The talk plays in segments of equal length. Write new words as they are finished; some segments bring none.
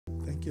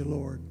Thank you,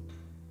 Lord.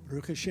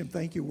 Baruch Hashem.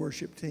 Thank you,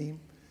 worship team.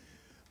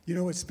 You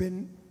know, it's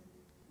been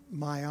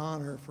my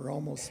honor for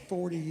almost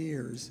 40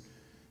 years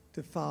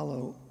to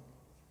follow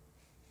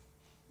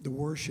the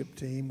worship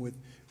team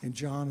and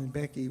John and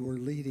Becky were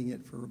leading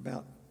it for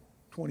about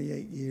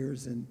 28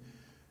 years, and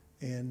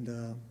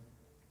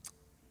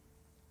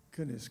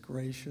goodness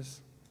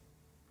gracious,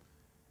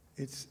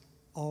 it's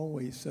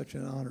always such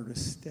an honor to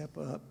step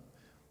up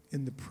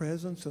in the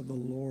presence of the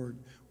Lord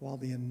while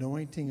the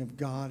anointing of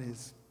God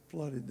has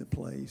flooded the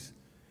place,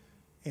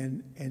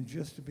 and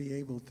just to be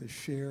able to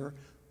share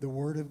the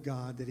Word of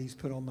God that He's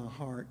put on my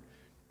heart.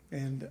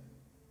 And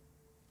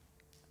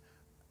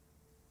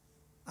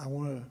I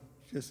want to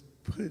just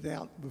put it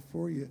out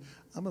before you.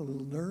 I'm a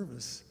little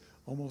nervous,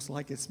 almost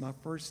like it's my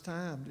first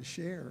time to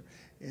share.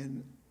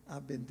 And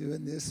I've been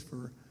doing this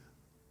for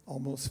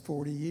almost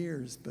 40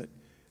 years, but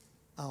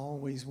I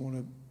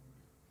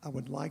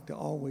would like to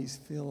always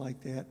feel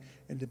like that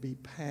and to be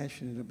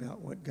passionate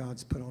about what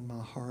God's put on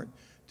my heart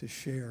to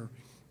share.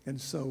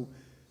 And so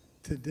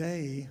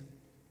today,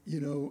 you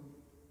know,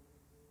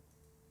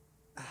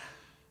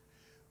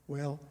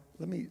 well,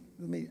 let me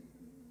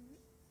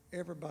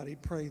everybody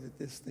pray that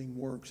this thing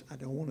works. I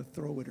don't want to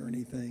throw it or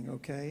anything,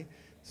 okay?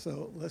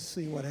 So let's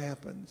see what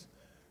happens.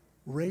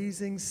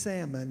 Raising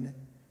salmon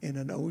in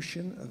an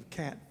ocean of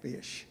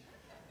catfish.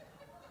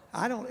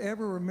 I don't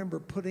ever remember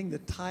putting the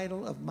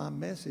title of my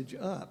message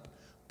up,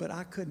 but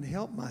I couldn't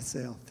help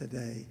myself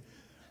today.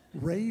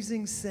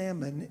 Raising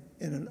salmon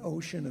in an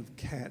ocean of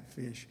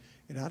catfish.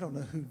 And I don't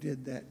know who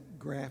did that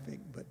graphic,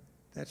 but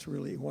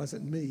it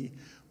wasn't me,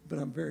 but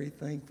I'm very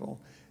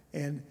thankful.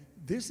 And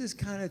this is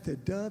kind of to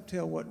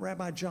dovetail what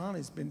Rabbi John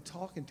has been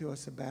talking to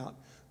us about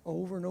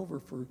over and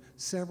over for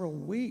several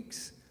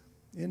weeks.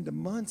 Into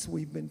months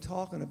we've been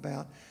talking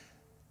about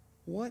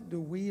what do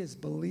we as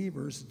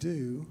believers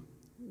do?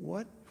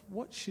 What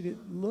should it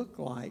look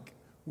like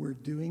we're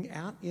doing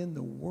out in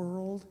the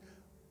world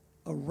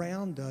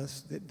around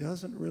us that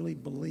doesn't really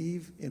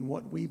believe in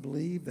what we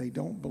believe? They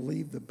don't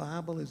believe the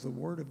Bible is the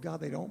Word of God.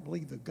 They don't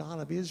believe the God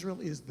of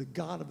Israel is the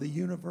God of the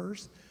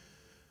universe.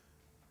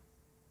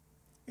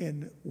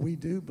 And we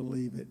do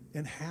believe it.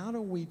 And how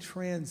do we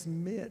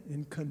transmit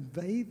and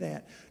convey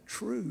that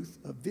truth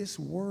of this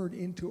Word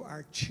into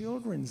our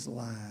children's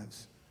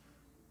lives?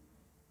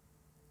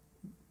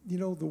 You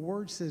know, the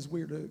Word says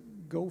we're to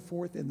go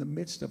forth in the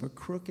midst of a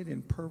crooked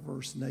and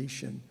perverse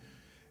nation.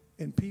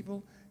 And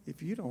people,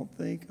 if you don't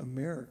think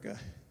America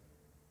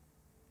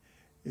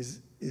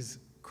is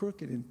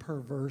crooked and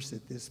perverse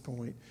at this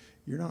point,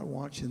 you're not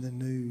watching the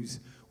news.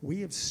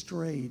 We have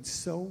strayed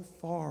so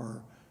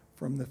far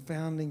from the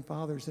founding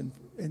fathers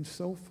and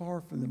so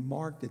far from the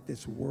mark that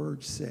this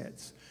Word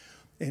sets.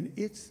 And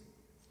it's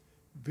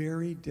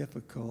very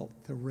difficult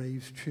to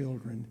raise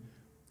children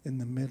in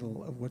the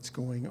middle of what's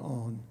going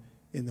on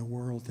in the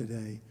world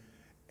today.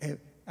 And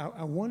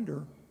I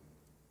wonder,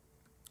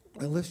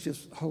 and let's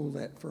just hold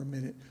that for a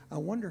minute. I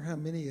wonder how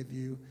many of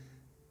you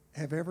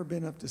have ever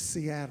been up to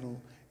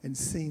Seattle and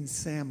seen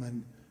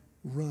salmon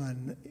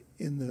run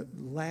in the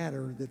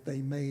ladder that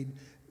they made,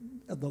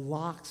 the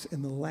locks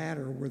in the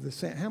ladder where the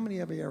salmon. How many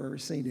of you have ever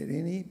seen it?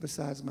 Any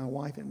besides my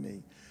wife and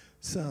me?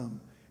 Some.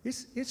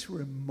 It's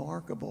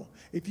remarkable.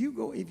 If you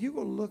go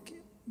look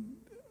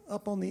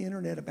up on the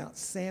internet about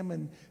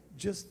salmon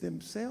just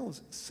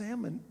themselves,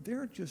 salmon,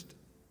 they're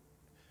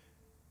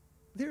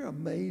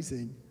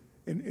amazing.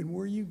 And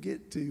where you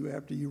get to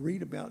after you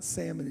read about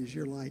salmon is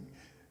you're like,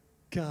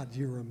 God,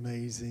 you're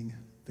amazing.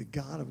 The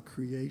God of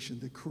creation,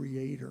 the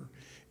Creator,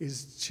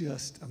 is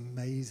just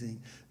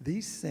amazing.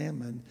 These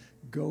salmon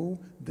go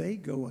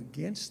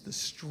against the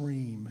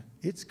stream.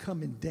 It's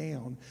coming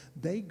down.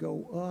 They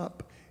go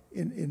up.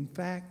 In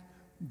fact,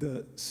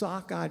 the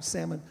sockeyed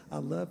salmon, I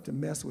love to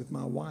mess with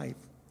my wife,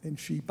 and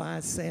she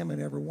buys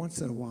salmon every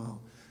once in a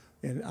while.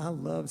 And I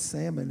love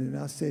salmon, and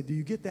I said, do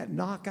you get that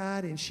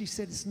knock-eyed? And she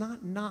said, it's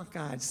not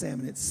knock-eyed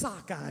salmon, it's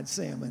sock-eyed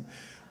salmon.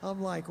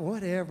 I'm like,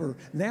 whatever.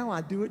 Now I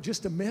do it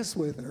just to mess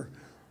with her.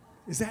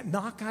 Is that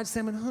knock-eyed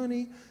salmon,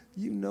 honey?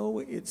 You know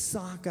it's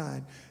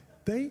sock-eyed.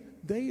 They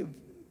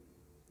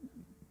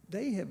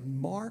have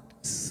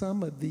marked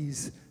some of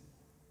these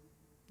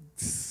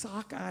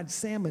sock-eyed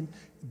salmon.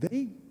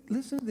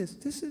 Listen to this.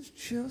 This is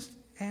just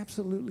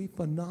absolutely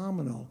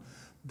phenomenal.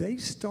 They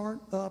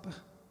start up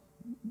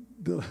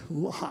the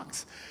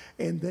locks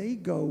and they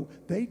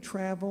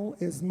travel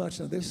as much.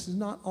 Now, this is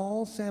not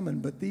all salmon,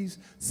 but these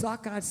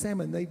sockeyed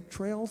salmon, they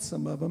trail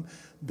some of them.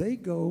 They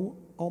go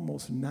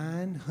almost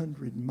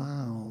 900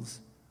 miles.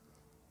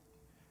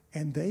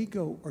 And they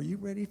go, are you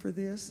ready for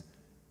this?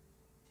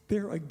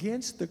 They're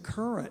against the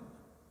current.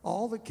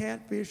 All the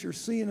catfish are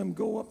seeing them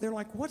go up. They're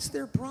like, what's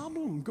their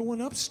problem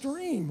going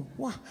upstream?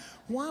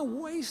 Why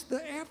waste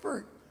the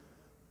effort?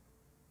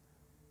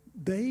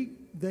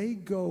 They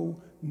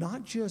go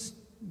not just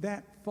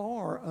that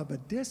far of a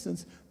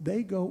distance,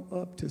 they go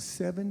up to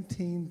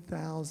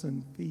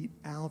 17,000 feet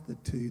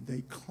altitude.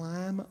 They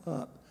climb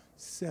up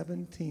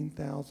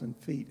 17,000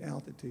 feet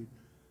altitude.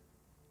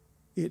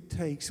 It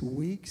takes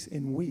weeks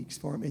and weeks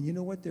for them. And you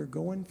know what they're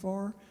going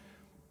for?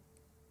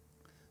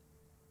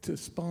 to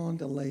spawn,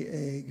 to lay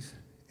eggs,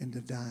 and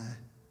to die.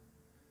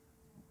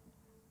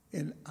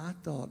 And I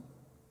thought,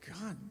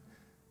 God,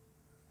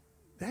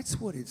 that's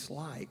what it's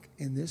like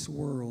in this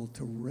world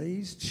to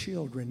raise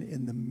children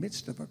in the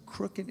midst of a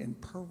crooked and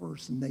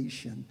perverse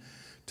nation,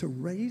 to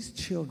raise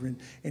children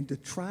and to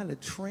try to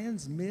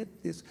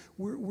transmit this.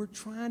 We're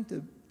trying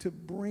to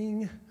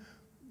bring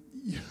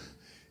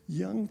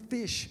young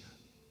fish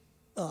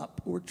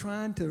up. We're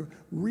trying to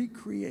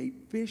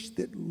recreate fish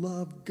that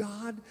love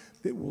God,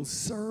 that will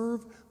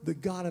serve the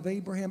God of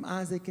Abraham,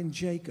 Isaac, and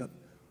Jacob,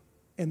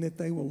 and that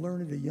they will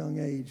learn at a young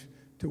age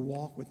to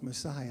walk with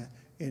Messiah.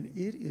 And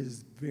it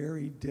is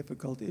very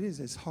difficult. It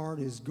is as hard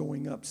as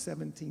going up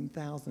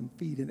 17,000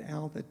 feet in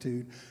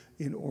altitude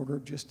in order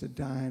just to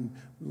die and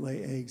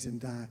lay eggs and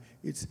die.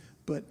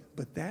 But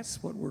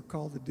that's what we're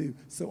called to do.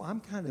 So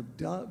I'm kind of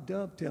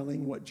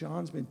dovetailing what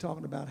John's been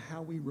talking about,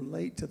 how we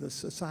relate to the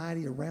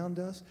society around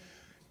us.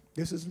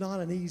 This is not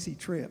an easy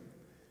trip.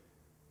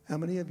 How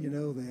many of you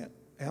know that?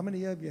 How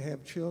many of you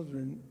have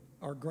children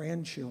or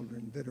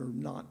grandchildren that are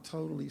not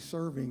totally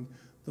serving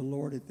the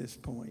Lord at this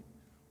point?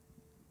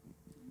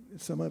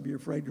 Some of you are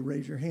afraid to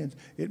raise your hands.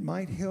 It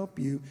might help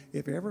you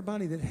if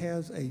everybody that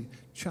has a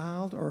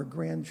child or a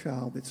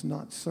grandchild that's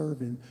not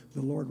serving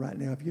the Lord right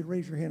now, if you'd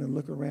raise your hand and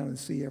look around and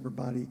see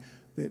everybody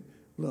that,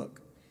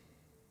 look,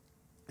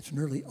 it's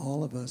nearly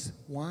all of us.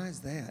 Why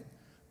is that?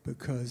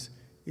 Because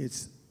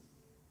it's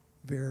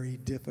very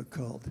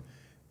difficult.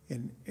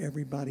 And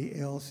everybody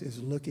else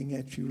is looking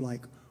at you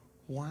like,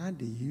 why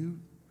do you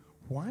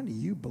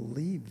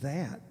believe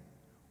that?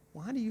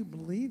 Why do you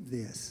believe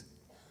this?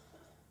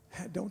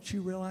 Don't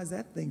you realize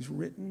that thing's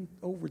written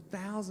over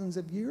thousands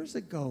of years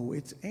ago?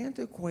 It's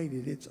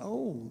antiquated. It's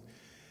old.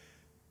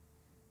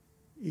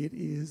 It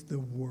is the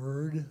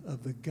word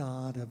of the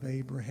God of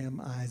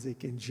Abraham,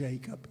 Isaac, and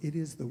Jacob. It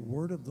is the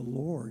word of the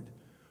Lord,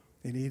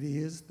 and it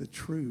is the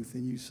truth.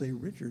 And you say,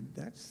 Richard,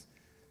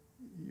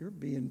 you're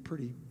being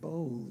pretty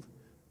bold.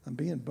 I'm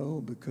being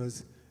bold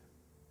because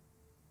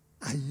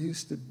I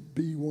used to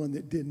be one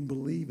that didn't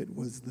believe it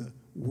was the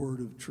word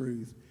of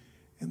truth.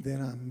 And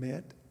then I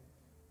met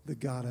the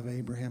God of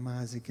Abraham,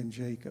 Isaac, and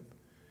Jacob.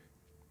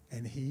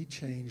 And he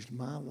changed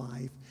my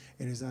life.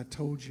 And as I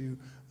told you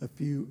a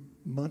few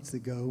months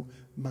ago,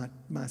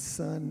 my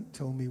son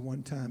told me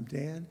one time,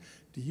 Dad,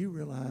 do you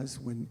realize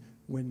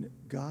when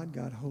God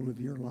got hold of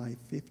your life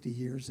 50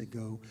 years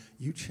ago,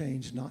 you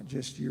changed not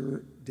just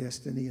your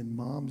destiny and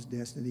Mom's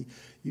destiny,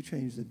 you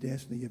changed the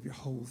destiny of your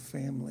whole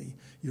family,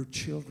 your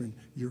children,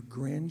 your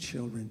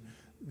grandchildren.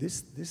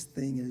 This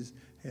thing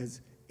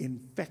has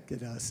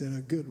infected us in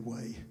a good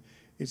way.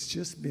 It's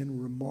just been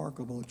a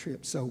remarkable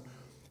trip. So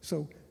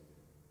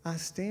I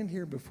stand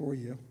here before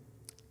you,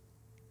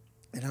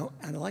 and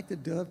I like to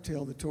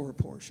dovetail the Torah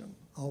portion.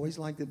 I always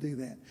like to do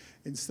that.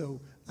 And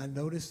so I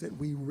noticed that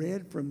we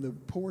read from the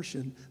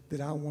portion that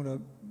I want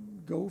to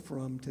go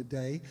from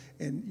today,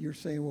 and you're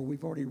saying, well,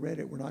 we've already read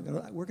it. We're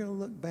going to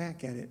look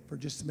back at it for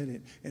just a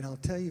minute, and I'll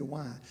tell you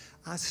why.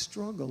 I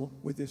struggle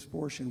with this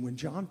portion. When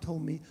John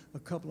told me a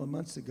couple of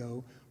months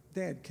ago,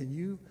 Dad, could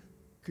you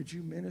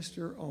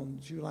minister on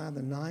July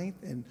the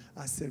 9th? And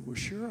I said, well,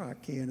 sure I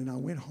can. And I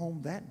went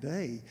home that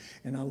day,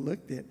 and I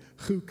looked at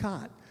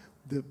Chukat.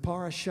 The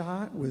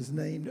parashah was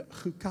named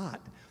Chukat,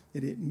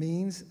 and it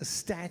means a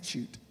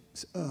statute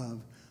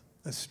of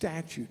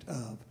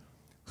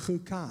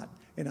Chukat.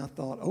 And I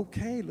thought,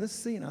 okay, let's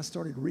see. And I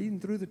started reading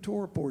through the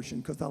Torah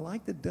portion because I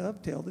like to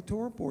dovetail the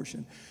Torah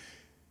portion.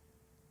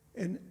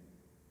 And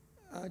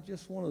I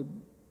just want to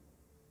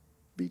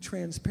be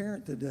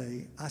transparent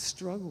today. I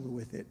struggled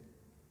with it.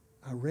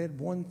 I read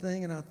one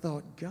thing and I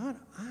thought, God,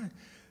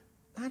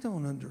 I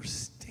don't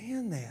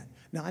understand that.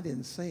 Now, I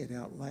didn't say it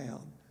out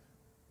loud,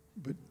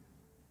 but,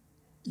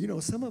 you know,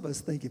 some of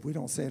us think if we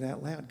don't say it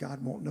out loud,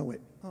 God won't know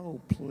it.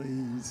 Oh,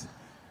 please.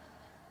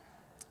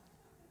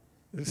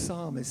 The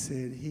psalmist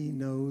said he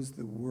knows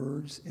the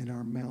words in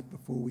our mouth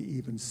before we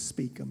even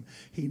speak them.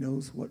 He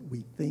knows what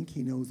we think.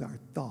 He knows our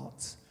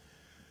thoughts.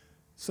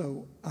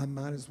 So I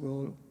might as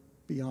well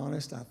be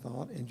honest, I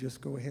thought, and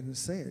just go ahead and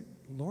say it.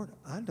 Lord,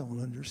 I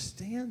don't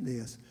understand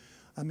this.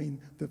 I mean,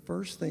 the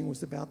first thing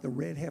was about the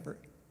red heifer,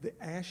 the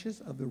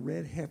ashes of the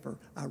red heifer.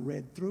 I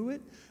read through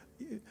it,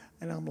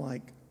 and I'm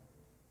like,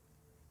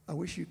 I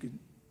wish you could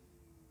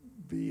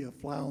be a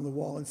fly on the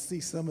wall and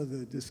see some of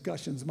the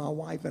discussions my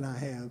wife and I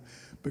have,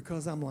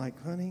 because I'm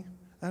like, honey,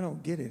 I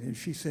don't get it. And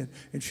she said,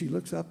 and she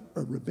looks up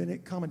a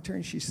rabbinic commentary,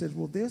 and she said,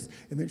 well, this,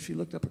 and then she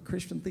looked up a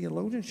Christian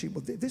theologian.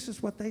 Well, this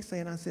is what they say.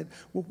 And I said,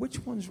 well, which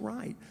one's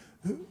right?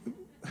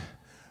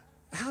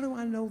 How do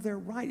I know they're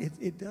right?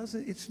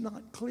 It's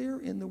not clear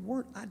in the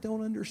word. I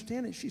don't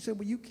understand it. She said,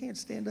 well, you can't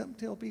stand up and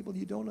tell people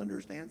you don't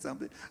understand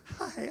something.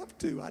 I have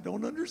to. I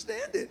don't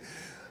understand it.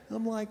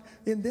 I'm like,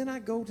 and then I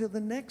go to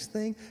the next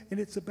thing, and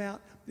it's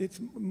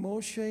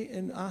Moshe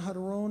and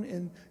Aharon,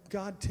 and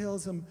God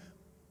tells them,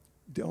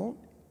 don't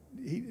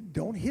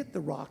hit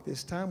the rock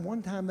this time.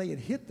 One time they had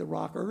hit the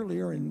rock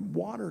earlier and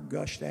water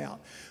gushed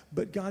out.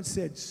 But God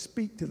said,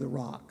 speak to the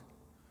rock.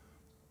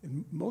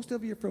 And most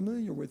of you are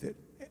familiar with it.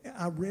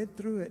 I read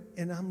through it,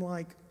 and I'm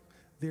like,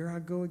 there I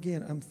go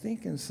again. I'm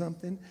thinking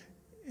something,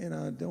 and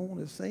I don't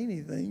want to say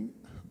anything,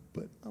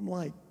 but I'm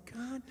like,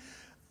 God,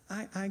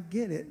 I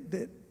get it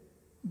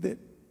that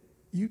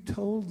you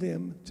told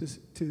them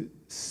to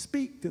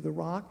speak to the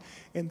rock,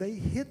 and they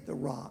hit the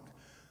rock.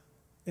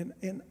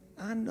 And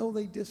I know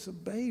they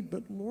disobeyed,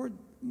 but Lord,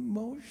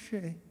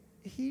 Moshe,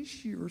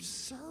 he's your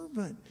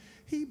servant.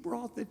 He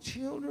brought the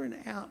children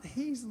out.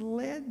 He's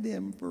led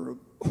them for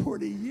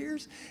 40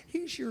 years.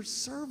 He's your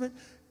servant.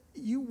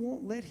 You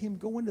won't let him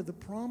go into the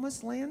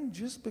promised land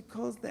just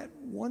because that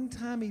one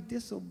time he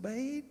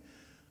disobeyed?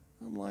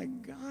 I'm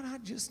like, God, I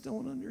just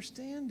don't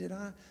understand it.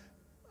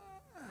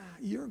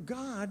 You're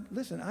God.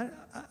 Listen,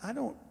 I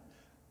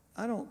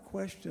don't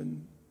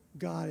question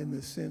God in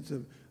the sense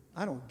of,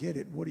 I don't get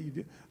it. What do you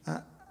do?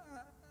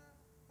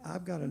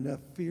 I've got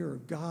enough fear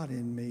of God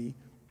in me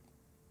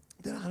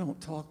that I don't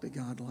talk to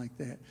God like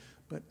that.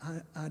 But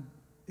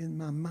in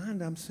my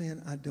mind, I'm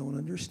saying I don't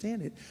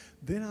understand it.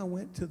 Then I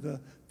went to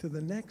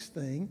the next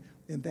thing,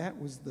 and that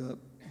was the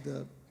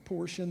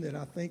portion that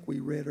I think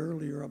we read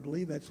earlier. I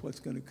believe that's what's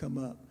going to come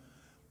up.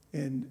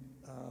 And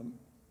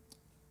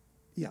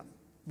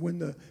when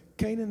the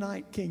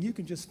Canaanite king, you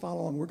can just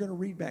follow on. We're going to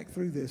read back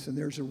through this, and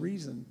there's a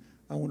reason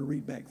I want to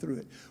read back through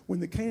it. When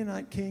the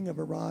Canaanite king of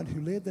Arad, who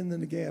lived in the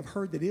Negev,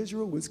 heard that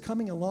Israel was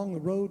coming along the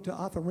road to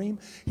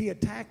Atharim, he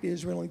attacked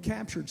Israel and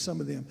captured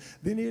some of them.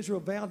 Then Israel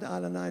vowed to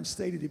Adonai and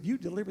stated, if you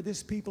deliver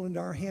this people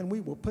into our hand, we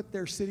will put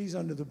their cities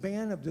under the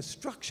ban of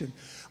destruction.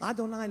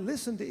 Adonai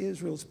listened to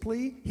Israel's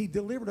plea. He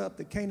delivered up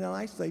the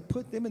Canaanites. They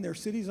put them and their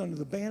cities under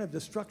the ban of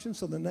destruction,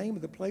 so the name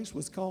of the place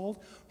was called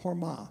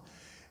Hormah.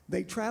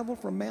 They traveled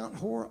from Mount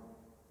Hor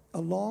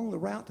along the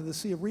route to the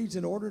Sea of Reeds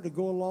in order to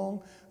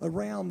go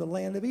around the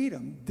land of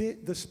Edom.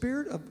 The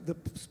spirit of the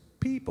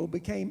people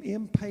became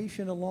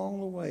impatient along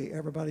the way.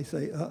 Everybody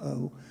say,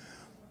 uh-oh.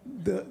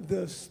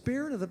 The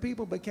spirit of the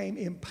people became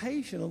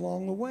impatient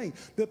along the way.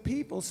 The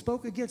people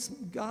spoke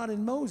against God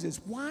and Moses.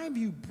 Why have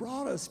you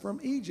brought us from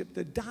Egypt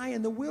to die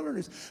in the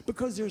wilderness?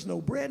 Because there's no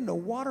bread, no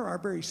water. Our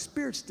very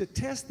spirits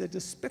detest the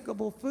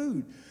despicable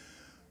food.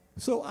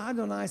 So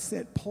Adonai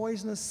sent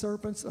poisonous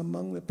serpents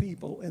among the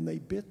people, and they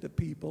bit the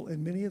people,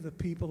 and many of the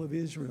people of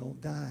Israel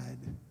died.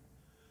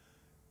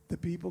 The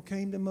people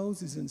came to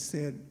Moses and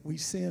said, we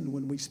sinned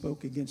when we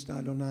spoke against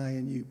Adonai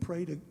and you.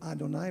 Pray to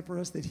Adonai for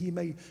us that he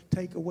may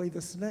take away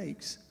the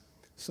snakes.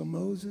 So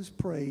Moses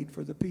prayed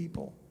for the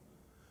people.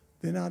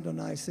 Then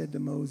Adonai said to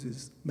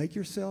Moses, make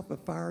yourself a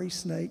fiery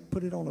snake,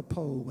 put it on a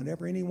pole.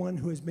 Whenever anyone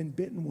who has been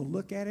bitten will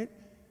look at it,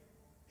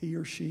 he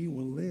or she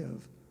will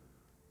live.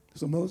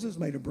 So Moses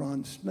made a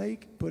bronze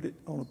snake, put it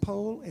on a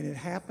pole, and it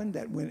happened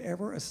that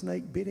whenever a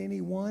snake bit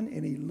anyone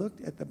and he looked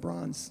at the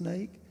bronze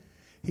snake,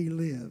 he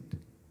lived.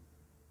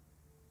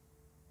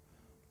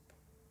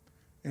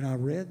 And I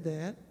read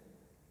that,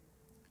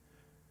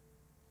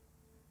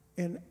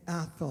 and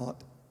I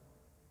thought,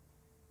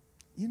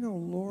 you know,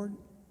 Lord,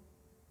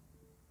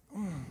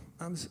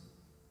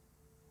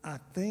 I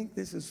think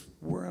this is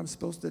where I'm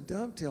supposed to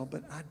dovetail,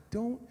 but I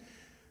don't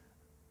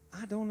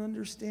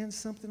understand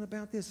something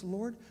about this.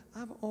 Lord,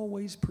 I've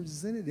always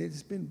presented it.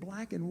 It's been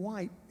black and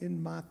white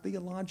in my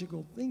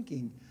theological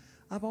thinking.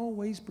 I've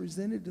always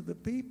presented to the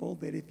people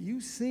that if you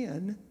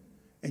sin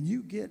and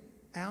you get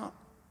out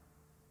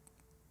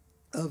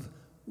of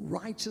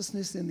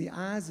righteousness in the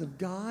eyes of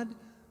God,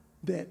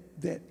 that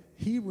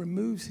he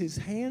removes his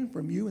hand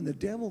from you and the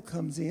devil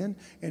comes in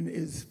and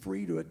is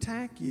free to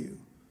attack you.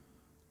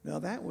 Now,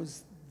 that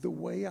was the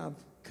way I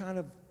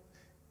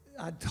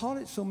taught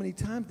it so many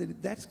times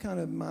that that's kind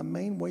of my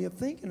main way of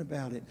thinking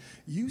about it.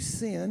 You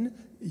sin,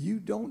 you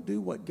don't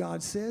do what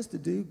God says to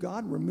do.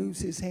 God removes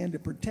his hand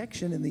of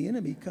protection and the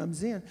enemy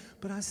comes in.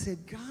 But I said,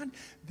 God,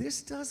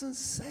 this doesn't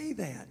say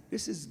that.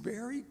 This is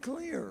very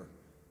clear.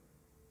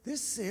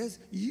 This says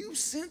you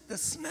sent the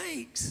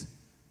snakes.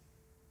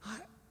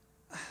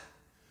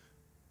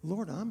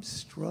 Lord, I'm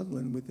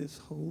struggling with this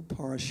whole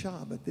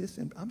parashah, but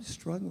I'm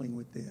struggling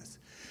with this.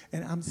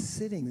 And I'm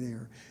sitting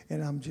there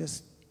and I'm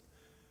just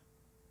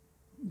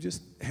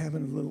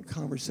having a little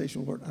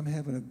conversation with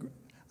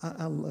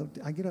Lord.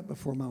 I get up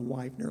before my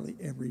wife nearly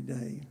every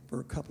day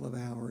for a couple of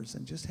hours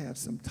and just have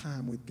some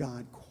time with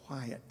God,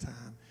 quiet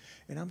time.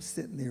 And I'm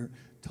sitting there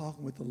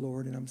talking with the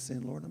Lord, and I'm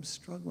saying, Lord, I'm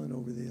struggling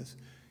over this.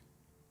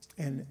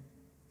 And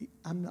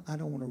I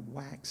don't want to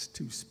wax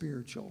too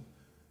spiritual,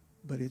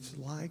 but it's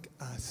like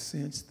I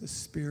sense the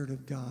Spirit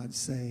of God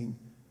saying,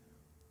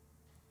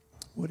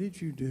 what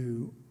did you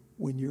do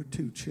when your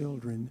two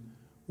children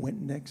went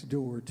next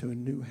door to a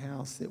new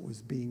house that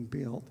was being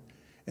built,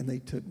 and they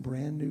took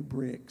brand new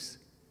bricks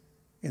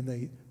and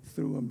they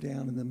threw them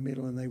down in the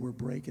middle and they were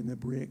breaking the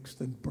bricks,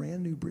 the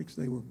brand new bricks,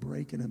 they were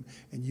breaking them,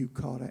 and you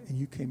caught it, and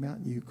you came out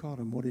and you caught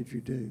them. What did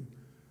you do?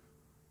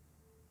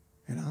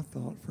 And I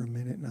thought for a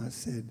minute and I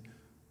said,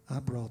 I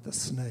brought the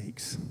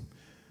snakes.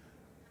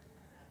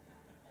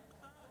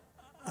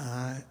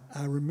 I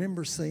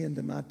remember saying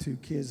to my two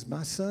kids,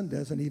 my son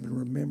doesn't even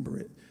remember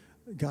it.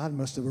 God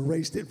must have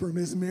erased it from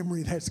his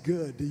memory. That's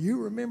good. Do you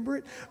remember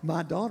it?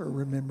 My daughter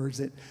remembers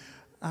it.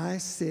 I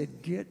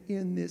said, get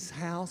in this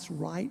house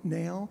right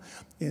now.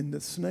 And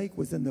the snake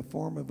was in the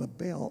form of a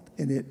belt.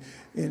 And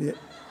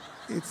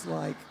it's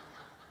like,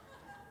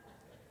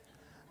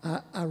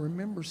 I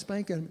remember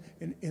spanking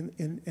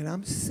him, and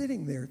I'm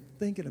sitting there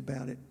thinking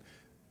about it.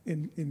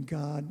 And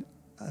God,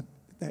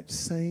 that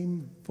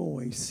same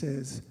voice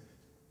says,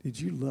 did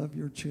you love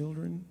your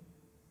children?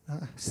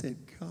 I said,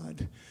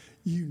 God,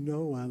 you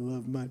know I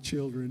love my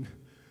children.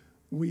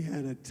 We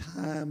had a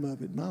time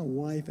of it. My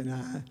wife and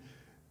I,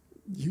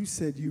 you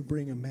said you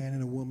bring a man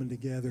and a woman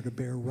together to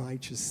bear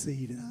righteous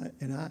seed.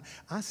 And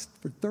I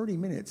for 30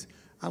 minutes,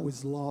 I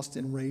was lost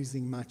in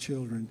raising my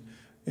children.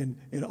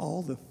 And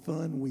all the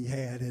fun we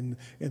had, and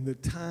the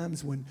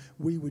times when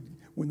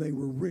they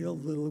were real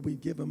little, we'd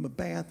give them a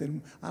bath,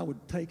 and I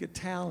would take a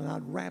towel and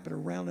I'd wrap it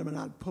around them, and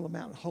I'd pull them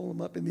out and hold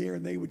them up in the air,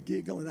 and they would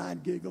giggle, and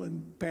I'd giggle,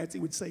 and Patsy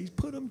would say,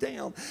 put them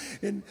down.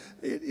 And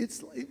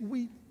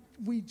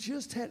we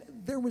just had,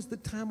 there was the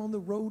time on the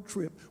road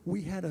trip,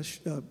 we had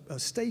a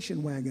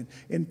station wagon,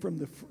 and from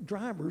the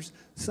driver's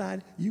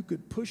side, you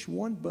could push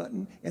one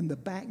button, and the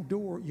back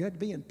door, you had to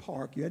be in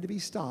park, you had to be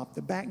stopped,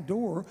 the back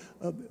door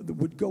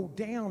would go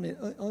down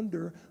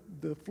under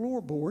the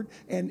floorboard,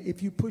 and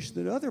if you pushed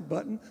the other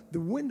button, the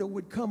window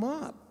would come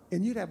up.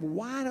 And you'd have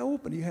wide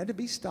open. You had to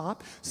be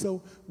stopped.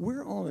 So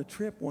we're on a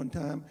trip one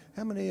time.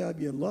 How many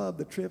of you love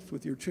the trips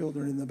with your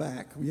children in the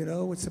back? You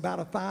know, it's about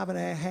a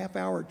 5.5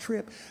 hour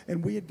trip.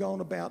 And we had gone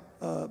about,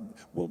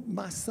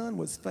 my son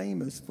was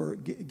famous for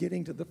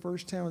getting to the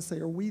first town and say,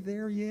 are we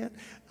there yet?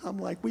 I'm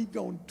like, we've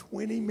gone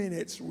 20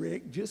 minutes,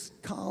 Rick.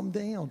 Just calm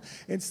down.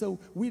 And so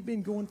we'd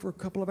been going for a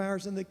couple of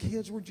hours, and the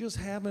kids were just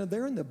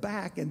they're in the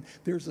back, and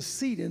there's a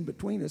seat in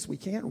between us. We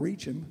can't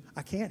reach them.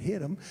 I can't hit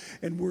them.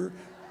 And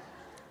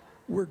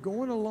we're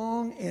going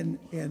along,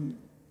 and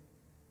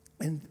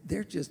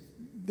they're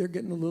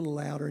getting a little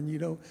louder. And, you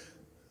know,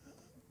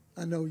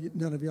 I know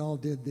none of y'all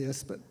did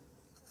this, but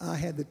I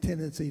had the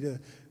tendency to,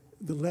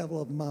 the level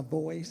of my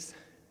voice,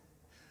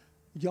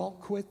 y'all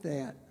quit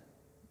that.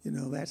 You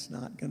know, that's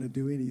not going to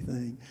do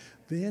anything.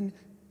 Then,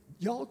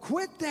 y'all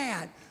quit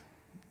that.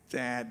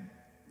 Dad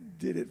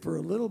did it for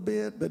a little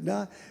bit, but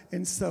not.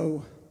 And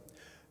so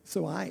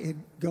I had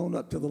gone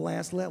up to the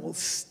last level.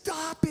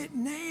 Stop it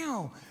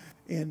now.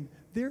 And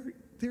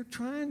they're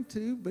trying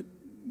to, but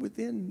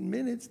within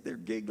minutes they're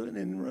giggling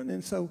and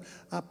running. So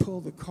I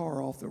pulled the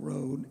car off the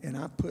road, and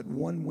I put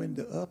one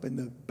window up and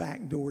the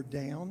back door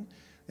down,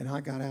 and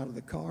I got out of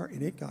the car,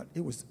 and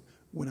it was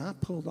when I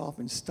pulled off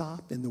and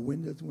stopped and the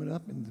windows went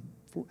up, and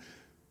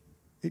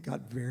it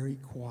got very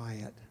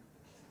quiet.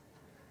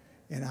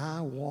 And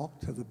I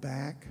walked to the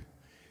back,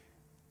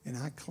 and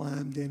I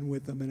climbed in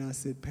with them, and I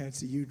said,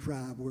 Patsy, you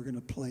drive. We're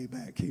going to play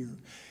back here.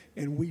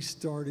 And we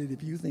started,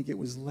 if you think it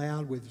was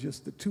loud with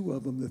just the two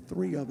of them, the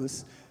three of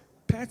us,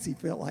 Patsy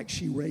felt like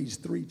she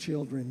raised 3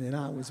 children, and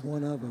I was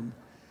one of them.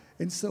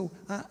 And so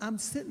I'm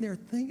sitting there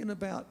thinking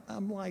about,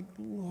 I'm like,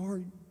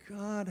 Lord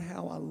God,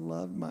 how I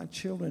love my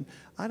children.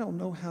 I don't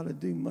know how to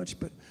do much,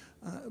 but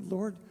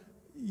Lord,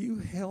 you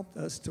helped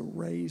us to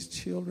raise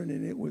children,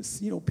 and it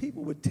was, you know,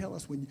 people would tell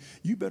us, when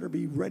you better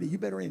be ready, you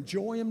better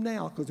enjoy them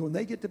now, because when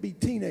they get to be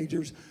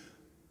teenagers,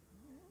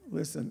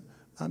 listen,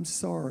 I'm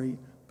sorry,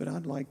 but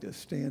I'd like to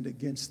stand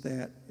against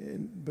that,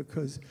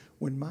 because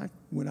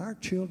when our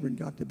children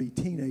got to be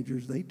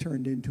teenagers, they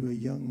turned into a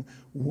young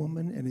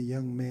woman and a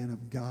young man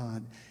of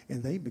God,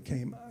 and they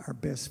became our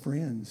best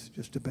friends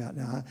just about.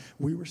 Now,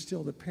 we were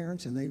still the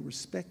parents, and they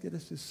respected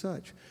us as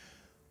such,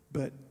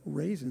 but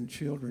raising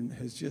children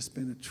has just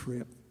been a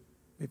trip.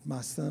 If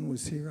my son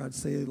was here, I'd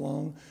say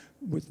along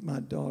with my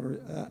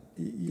daughter,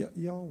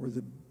 y'all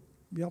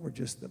were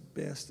just the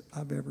best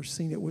I've ever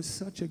seen. It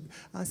was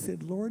I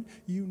said, Lord,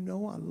 you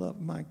know I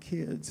love my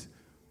kids.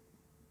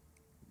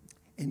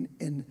 And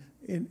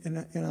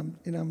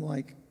I'm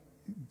like,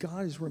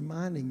 God is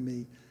reminding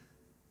me,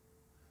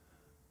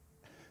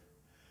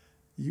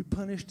 you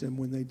punished them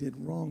when they did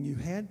wrong. You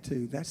had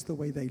to. That's the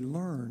way they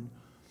learn.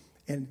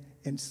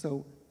 And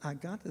so I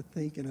got to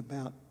thinking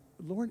about,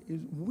 Lord,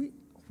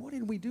 what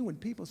did we do when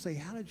people say,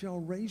 how did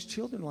y'all raise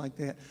children like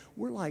that?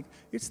 We're like,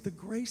 it's the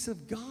grace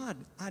of God.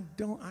 I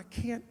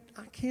can't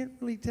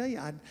really tell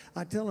you.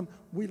 I tell them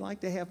we like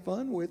to have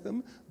fun with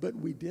them, but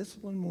we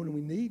discipline when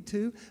we need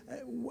to.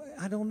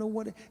 I don't know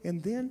what.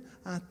 And then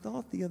I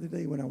thought the other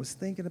day when I was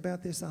thinking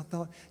about this, I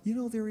thought, you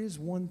know, there is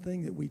one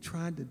thing that we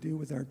tried to do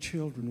with our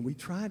children. We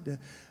tried to,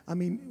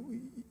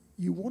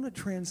 you want to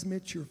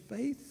transmit your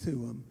faith to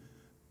them,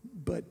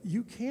 but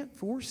you can't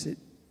force it.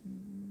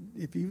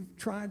 If you've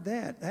tried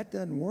that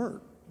doesn't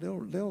work.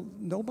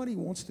 Nobody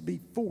wants to be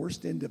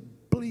forced into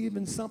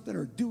believing something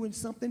or doing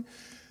something.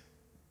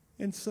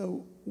 And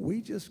so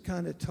we just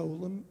kind of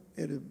told them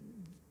at a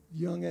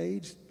young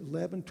age,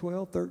 11,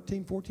 12,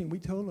 13, 14, we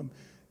told them,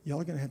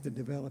 y'all are going to have to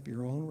develop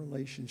your own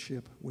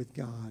relationship with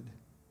God.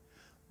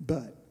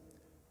 But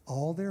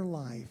all their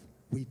life,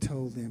 we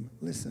told them,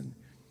 listen,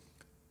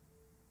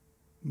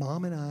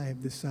 Mom and I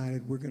have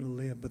decided we're going to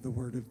live by the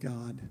Word of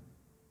God.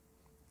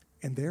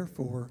 And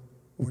therefore,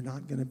 we're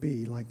not going to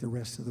be like the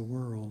rest of the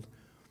world.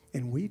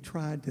 And we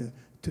tried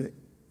to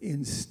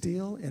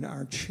instill in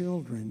our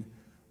children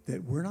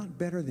that we're not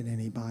better than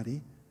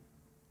anybody,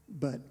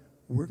 but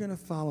we're going to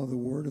follow the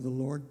word of the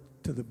Lord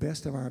to the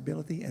best of our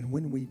ability. And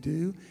when we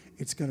do,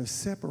 it's going to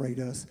separate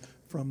us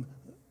from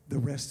the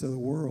rest of the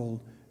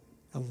world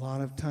a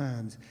lot of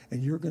times.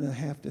 And you're going to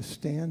have to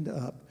stand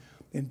up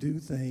and do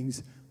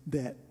things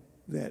that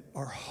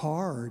are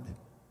hard.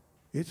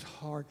 It's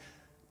hard.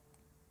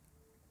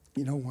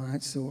 You know why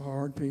it's so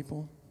hard,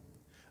 people?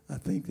 I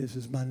think this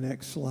is my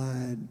next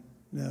slide.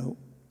 No,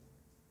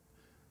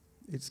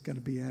 it's going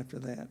to be after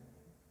that.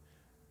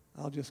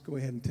 I'll just go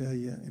ahead and tell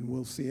you, and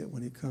we'll see it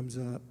when it comes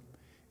up.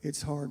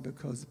 It's hard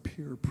because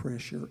peer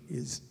pressure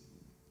is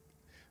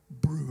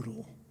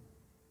brutal.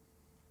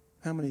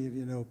 How many of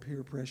you know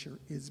peer pressure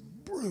is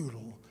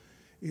brutal?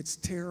 It's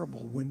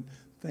terrible when,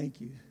 thank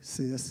you,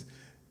 sis.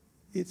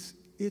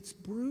 It's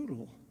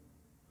brutal.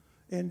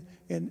 And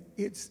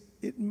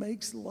it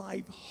makes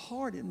life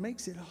hard. It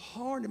makes it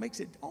hard. It makes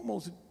it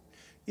almost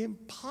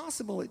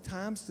impossible at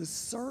times to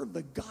serve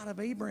the God of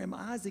Abraham,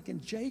 Isaac,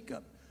 and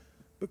Jacob,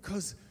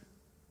 because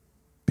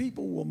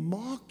people will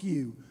mock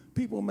you.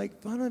 People will make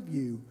fun of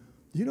you.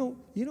 You know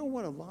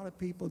what a lot of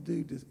people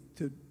do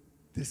to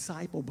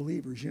disciple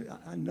believers?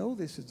 I know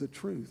this is the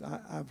truth.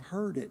 I've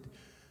heard it.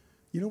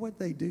 You know what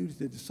they do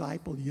to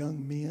disciple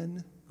young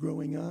men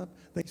growing up?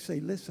 They say,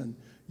 listen,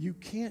 you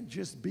can't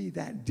just be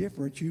that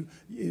different.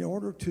 In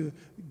order to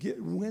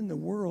win the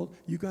world,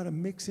 you got to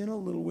mix in a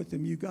little with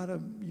them.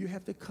 You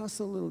have to cuss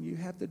a little. You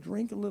have to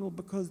drink a little,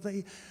 because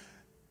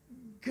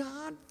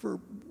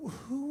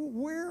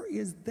where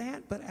is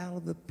that but out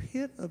of the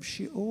pit of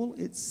Sheol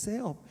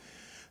itself?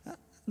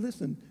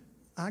 Listen,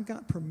 I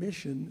got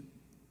permission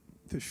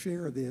to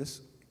share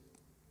this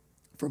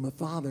from a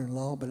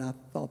father-in-law, but I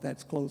thought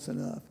that's close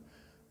enough.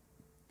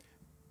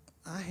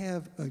 I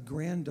have a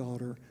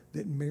granddaughter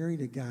that married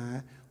a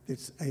guy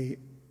that's a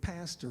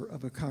pastor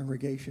of a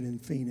congregation in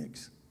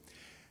Phoenix.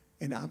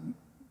 And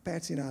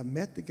Patsy and I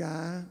met the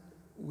guy.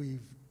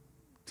 We've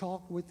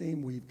talked with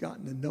him. We've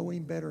gotten to know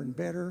him better and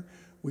better.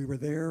 We were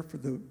there for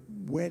the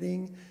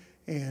wedding,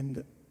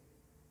 and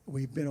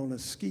we've been on a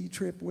ski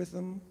trip with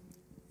him.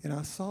 And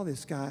I saw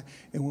this guy,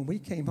 and when we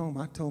came home,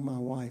 I told my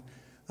wife,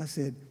 I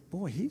said,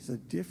 boy, he's a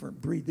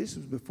different breed. This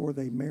was before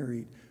they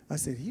married. I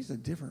said, he's a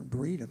different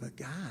breed of a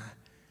guy.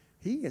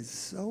 He is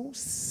so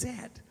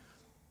set.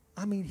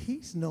 I mean,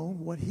 he's known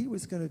what he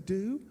was going to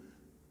do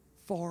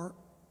for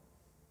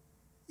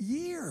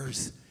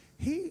years.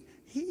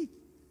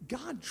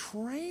 God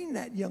trained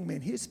that young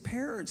man. His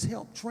parents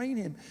helped train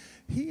him.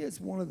 He is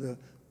one of the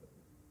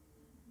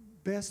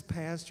best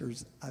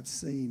pastors I've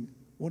seen,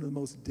 one of the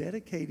most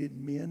dedicated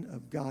men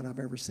of God I've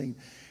ever seen.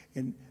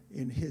 And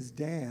his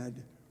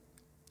dad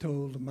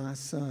told my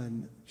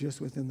son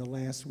just within the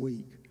last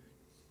week,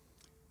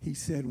 he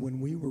said,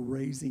 when we were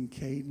raising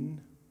Caden,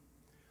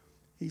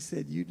 he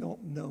said, you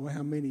don't know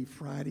how many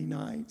Friday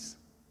nights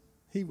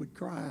he would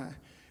cry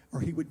or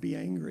he would be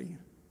angry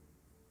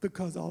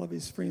because all of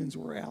his friends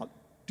were out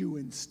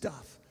doing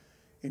stuff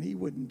and he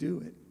wouldn't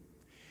do it.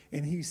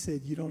 And he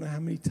said, you don't know how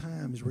many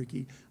times,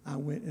 Ricky, I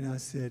went and I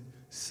said,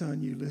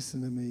 son, you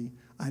listen to me.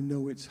 I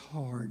know it's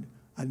hard.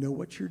 I know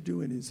what you're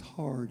doing is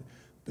hard,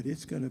 but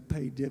it's going to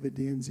pay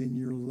dividends in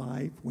your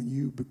life. When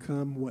you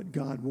become what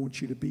God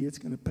wants you to be, it's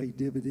going to pay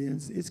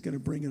dividends. It's going to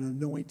bring an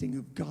anointing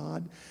of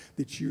God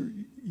that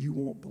you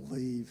won't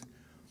believe.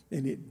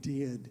 And it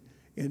did.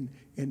 And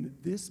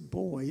this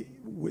boy,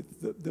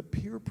 with the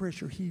peer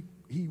pressure, he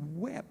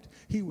wept.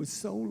 He was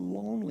so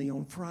lonely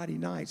on Friday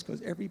nights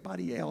because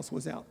everybody else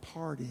was out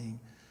partying,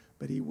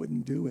 but he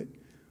wouldn't do it.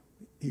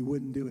 He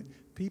wouldn't do it.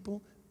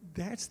 People,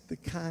 that's the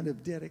kind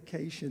of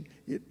dedication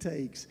it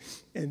takes.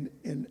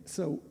 And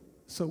so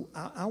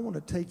I want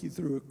to take you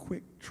through a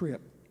quick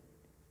trip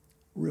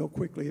real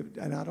quickly.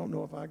 And I don't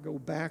know if I go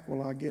back,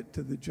 will I get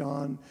to the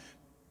John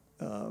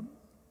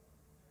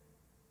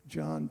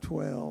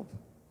 12.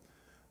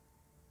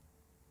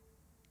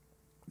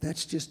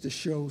 That's just to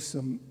show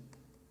some,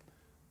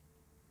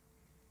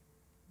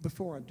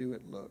 before I do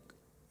it, look,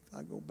 if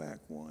I go back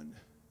one.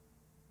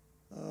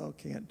 Oh,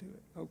 can't do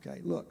it.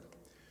 Okay, look,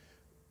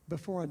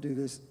 before I do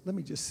this, let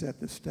me just set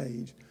the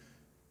stage.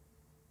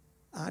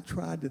 I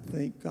tried to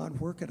think, God,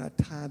 where could I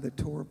tie the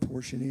Torah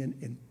portion in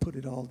and put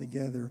it all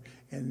together?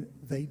 And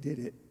they did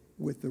it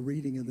with the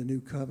reading of the New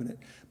Covenant.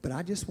 But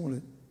I just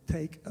want to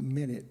take a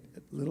minute,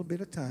 a little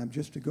bit of time,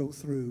 just to go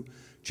through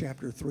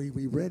chapter 3.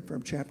 We read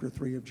from chapter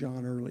 3 of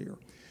John earlier.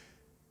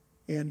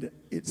 And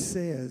it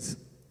says,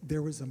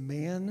 there was a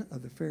man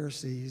of the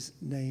Pharisees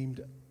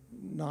named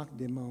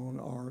Nicodemus,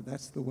 or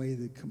that's the way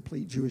the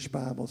complete Jewish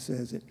Bible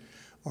says it,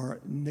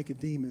 or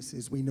Nicodemus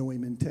as we know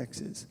him in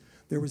Texas.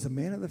 There was a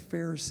man of the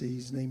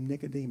Pharisees named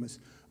Nicodemus,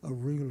 a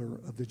ruler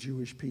of the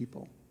Jewish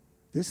people.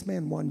 This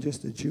man wasn't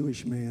just a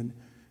Jewish man.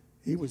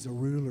 He was a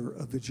ruler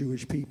of the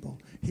Jewish people.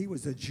 He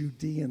was a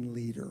Judean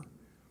leader.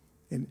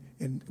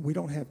 And we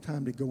don't have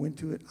time to go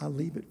into it. I'll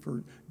leave it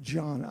for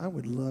John. I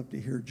would love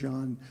to hear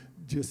John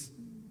just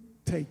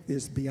take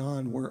this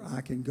beyond where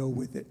I can go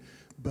with it.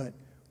 But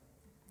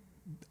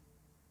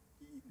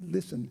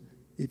listen,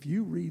 if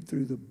you read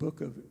through the book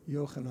of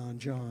Yochanan,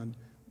 John,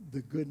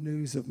 the good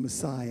news of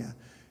Messiah,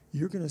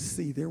 you're going to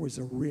see there was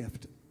a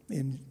rift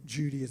in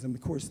Judaism.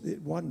 Of course,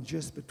 it wasn't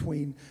just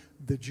between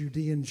the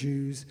Judean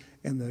Jews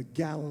and the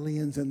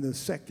Galileans and the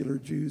secular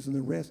Jews and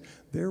the rest.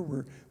 There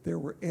were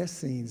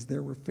Essenes,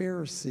 there were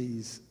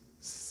Pharisees,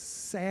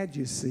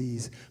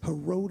 Sadducees,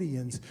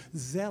 Herodians,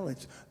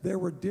 Zealots. There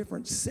were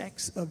different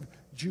sects of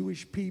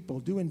Jewish people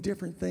doing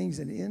different things,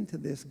 and into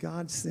this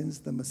God sends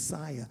the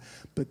Messiah.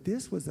 But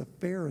this was a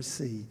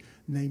Pharisee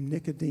named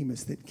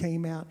Nicodemus that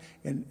came out,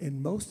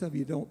 and most of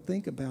you don't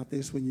think about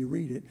this when you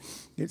read it.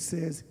 It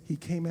says he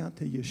came out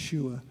to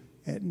Yeshua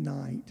at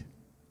night,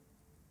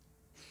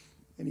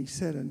 and he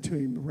said unto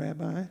him,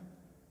 Rabbi,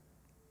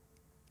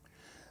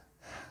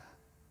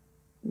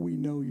 we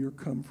know you're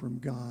come from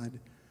God.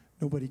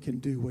 Nobody can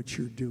do what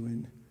you're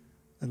doing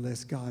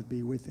unless God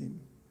be with him.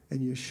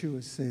 And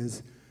Yeshua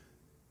says,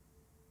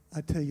 I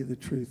tell you the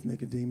truth,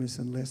 Nicodemus,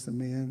 unless a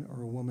man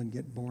or a woman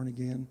get born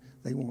again,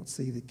 they won't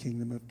see the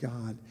kingdom of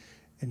God.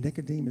 And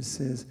Nicodemus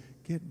says,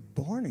 get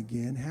born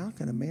again? How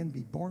can a man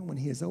be born when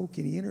he is old?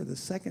 Can he enter the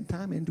second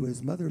time into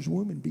his mother's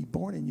womb and be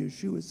born? And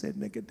Yeshua said,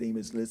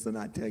 Nicodemus, listen,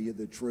 I tell you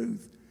the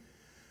truth.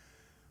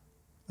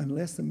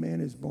 Unless a man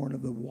is born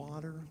of the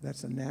water,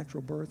 that's a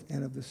natural birth,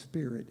 and of the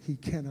Spirit, he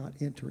cannot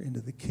enter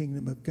into the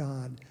kingdom of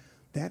God.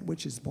 That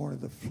which is born of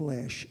the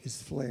flesh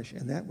is flesh,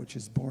 and that which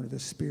is born of the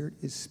Spirit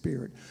is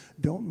spirit.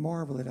 Don't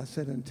marvel at I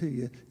said unto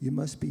you, you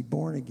must be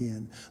born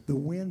again. The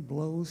wind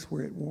blows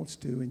where it wants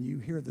to, and you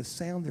hear the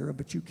sound thereof,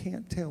 but you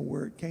can't tell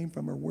where it came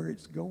from or where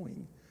it's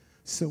going.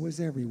 So is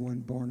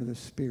everyone born of the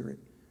Spirit.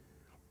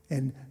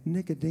 And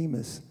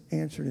Nicodemus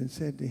answered and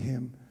said to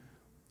him,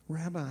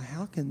 Rabbi,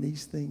 how can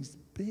these things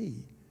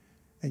be?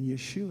 And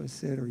Yeshua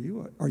said, are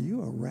you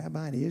a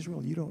rabbi in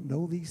Israel? You don't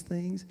know these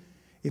things?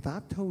 If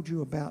I've told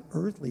you about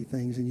earthly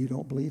things and you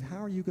don't believe, how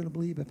are you going to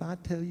believe if I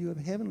tell you of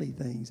heavenly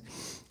things?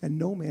 And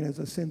no man has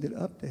ascended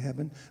up to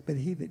heaven, but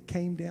he that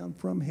came down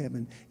from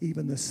heaven,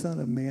 even the Son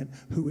of Man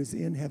who is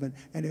in heaven.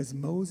 And as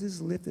Moses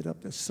lifted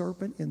up the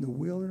serpent in the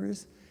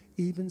wilderness,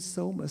 even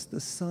so must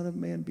the Son of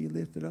Man be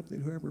lifted up, that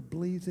whoever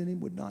believes in him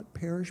would not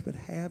perish but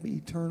have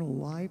eternal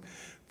life.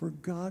 For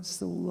God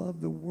so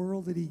loved the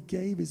world that he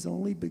gave his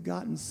only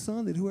begotten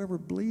Son, that whoever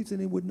believes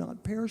in him would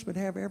not perish but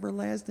have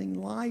everlasting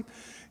life.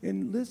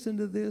 And listen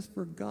to this,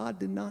 for God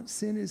did not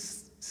send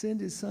his Son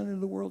into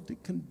the world to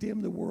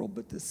condemn the world,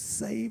 but to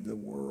save the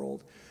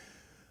world.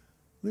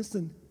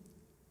 Listen,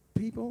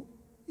 people,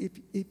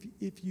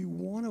 if you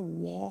want to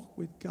walk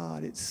with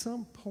God, at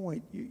some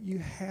point you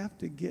have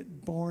to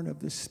get born of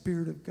the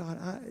Spirit of God.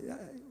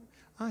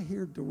 I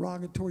hear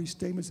derogatory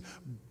statements,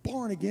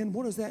 born again,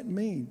 what does that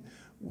mean?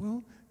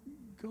 Well,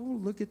 go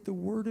look at the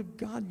Word of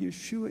God.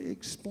 Yeshua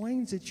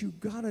explains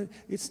that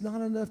it's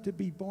not enough to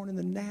be born in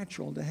the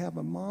natural, to have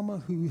a mama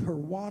who her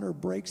water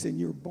breaks and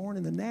you're born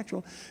in the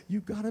natural.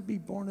 You've got to be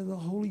born of the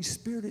Holy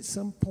Spirit at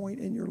some point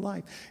in your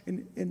life.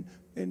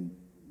 And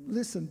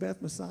listen,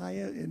 Beth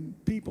Messiah and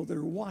people that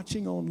are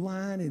watching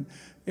online and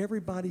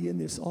everybody in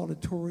this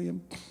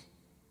auditorium,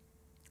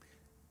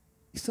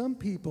 some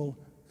people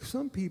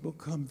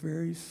come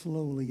very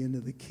slowly into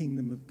the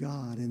kingdom of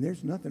God, and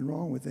there's nothing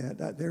wrong with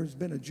that. There's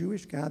been a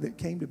Jewish guy that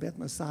came to Beth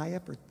Messiah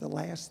for the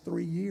last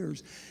 3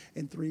 years,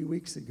 and 3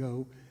 weeks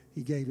ago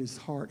he gave his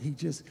heart.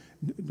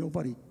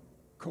 Nobody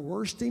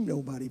coerced him,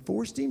 nobody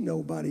forced him,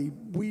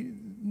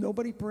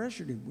 nobody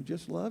pressured him. We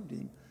just loved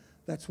him.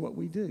 That's what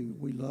we do.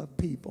 We love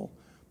people.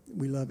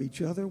 We love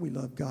each other, we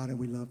love God, and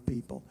we love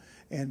people.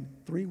 And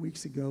 3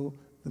 weeks ago,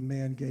 the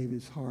man gave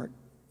his heart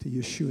to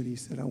Yeshua, and he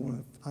said,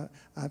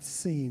 I've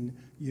seen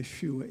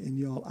Yeshua in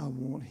y'all. I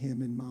want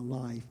him in my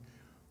life.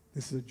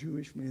 This is a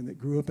Jewish man that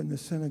grew up in the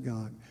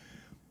synagogue.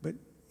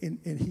 And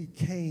he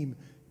came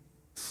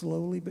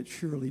slowly but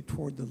surely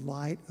toward the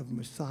light of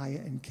Messiah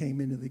and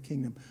came into the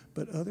kingdom.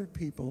 But other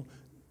people,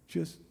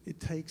 it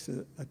takes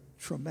a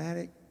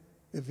traumatic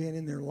event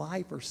in their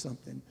life or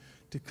something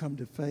to come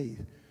to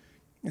faith.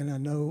 And I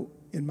know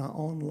in my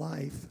own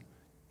life,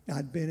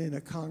 I'd been in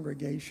a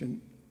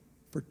congregation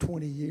for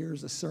 20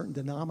 years, a certain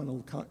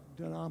denominational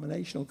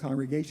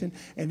congregation,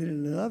 and in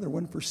another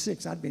one for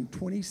 6. I'd been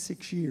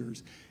 26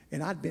 years,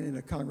 and I'd been in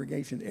a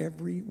congregation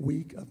every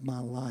week of my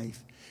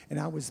life. And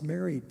I was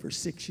married for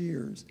 6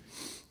 years.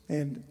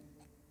 And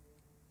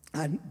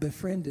I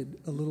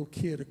befriended a little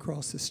kid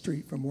across the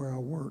street from where I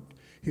worked.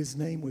 His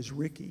name was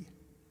Ricky.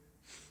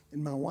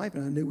 And my wife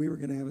and I knew we were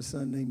going to have a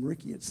son named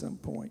Ricky at some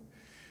point.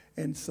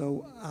 And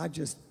so I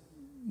just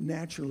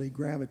naturally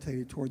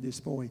gravitated toward this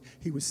boy.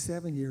 He was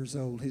 7 years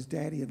old. His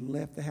daddy had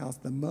left the house.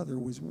 The mother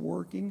was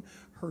working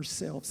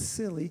herself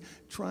silly,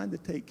 trying to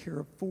take care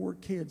of 4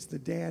 kids. The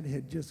dad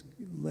had just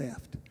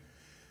left.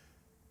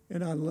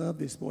 And I love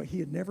this boy. He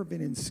had never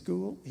been in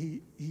school.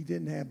 He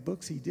didn't have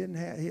books.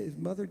 His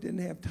mother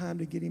didn't have time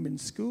to get him in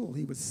school.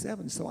 He was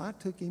 7. So I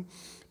took him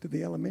to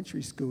the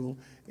elementary school,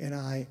 and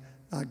I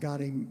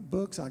got him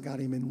books. I got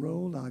him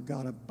enrolled. I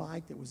got a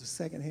bike that was a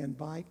secondhand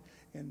bike.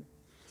 And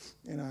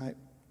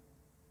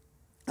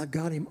I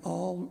got him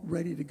all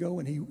ready to go,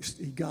 and he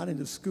got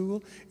into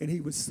school, and he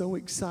was so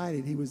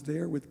excited. He was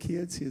there with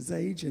kids his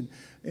age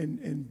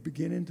and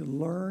beginning to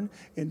learn.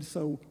 And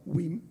so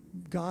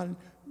God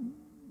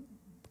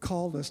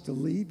called us to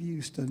leave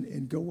Houston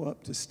and go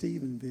up to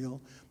Stephenville.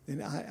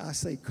 And I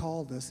say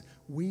called us.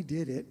 We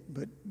did it,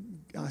 but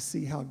I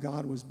see how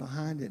God was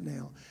behind it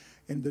now.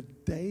 And the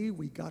day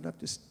we got up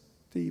to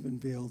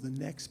Stephenville, the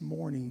next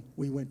morning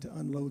we went to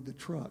unload the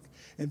truck.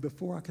 And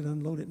before I could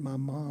unload it, my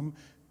mom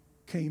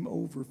came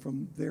over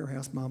from their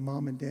house. My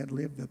mom and dad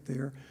lived up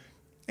there.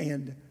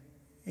 And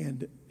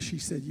she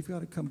said, "You've got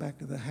to come back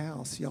to the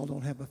house. Y'all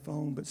don't have a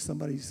phone, but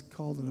somebody's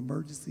called an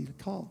emergency to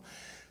call."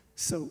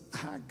 So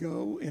I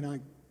go and I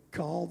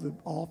call the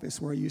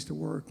office where I used to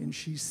work, and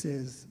she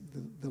says,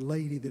 the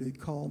lady that had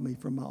called me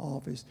from my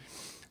office,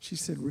 she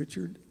said,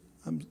 "Richard,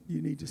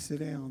 you need to sit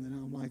down." And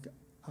I'm like,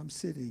 "I'm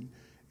sitting."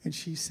 And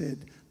she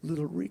said,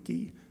 "Little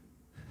Ricky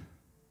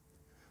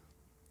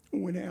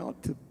went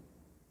out to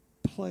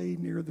play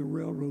near the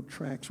railroad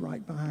tracks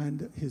right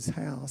behind his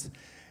house,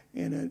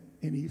 and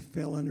he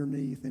fell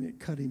underneath, and it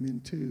cut him in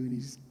two, and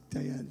he's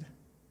dead."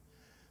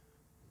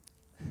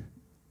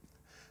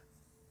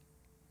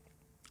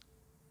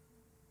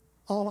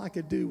 All I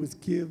could do was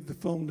give the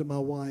phone to my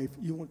wife.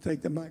 "You want to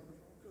take the microphone?"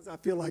 Because I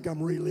feel like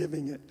I'm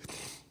reliving it.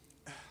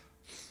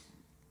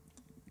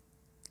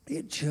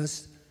 It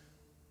just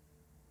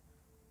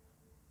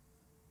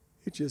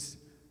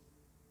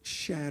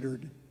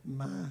shattered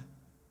my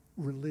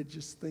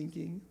religious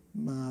thinking,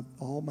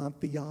 all my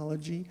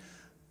theology,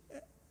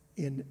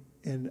 and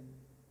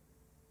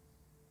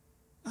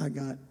I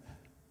got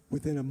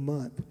within a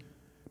month,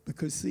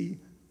 because see,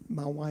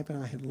 my wife and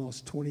I had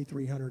lost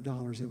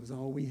 $2,300. It was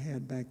all we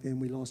had back then.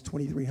 We lost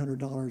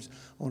 $2,300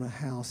 on a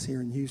house here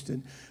in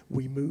Houston.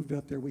 We moved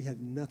up there. We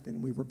had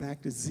nothing. We were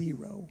back to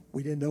zero.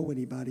 We didn't owe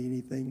anybody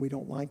anything. We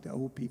don't like to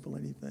owe people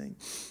anything.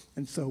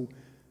 And so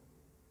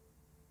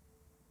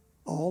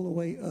all the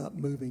way up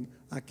moving,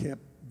 I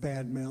kept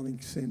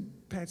bad-mouthing, saying,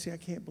 "Patsy, I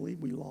can't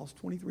believe we lost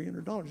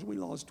 $2,300. We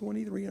lost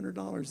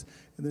 $2,300.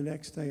 And the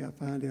next day I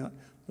find out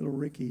little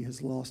Ricky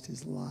has lost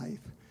his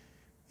life.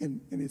 And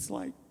it's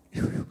like,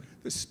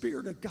 the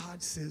Spirit of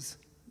God says,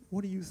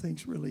 "What do you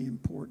think's really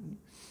important?"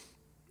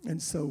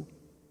 And so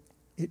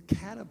it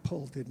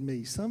catapulted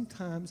me.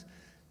 Sometimes,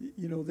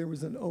 there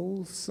was an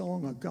old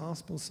song, a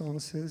gospel song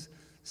says,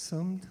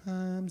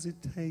 "Sometimes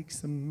it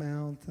takes a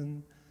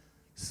mountain,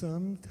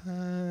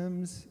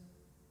 sometimes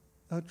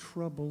a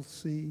troubled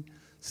sea,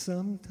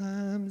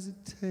 sometimes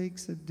it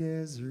takes a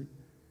desert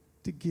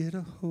to get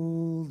a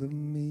hold of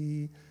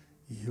me.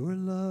 Your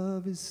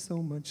love is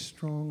so much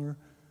stronger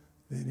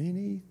than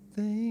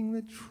anything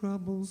that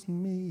troubles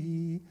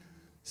me.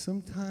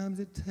 Sometimes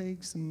it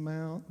takes a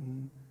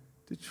mountain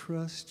to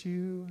trust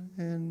you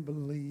and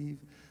believe."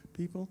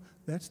 People,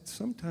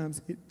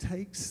 sometimes it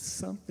takes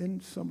something,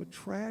 some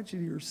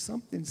tragedy or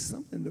something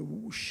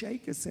to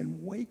shake us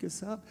and wake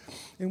us up,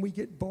 and we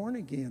get born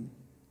again.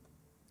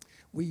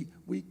 We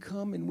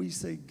come and we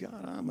say,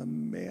 "God, I'm a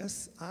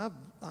mess.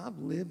 I've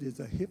lived as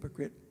a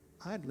hypocrite."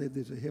 I'd lived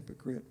as a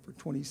hypocrite for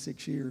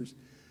 26 years.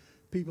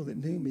 People that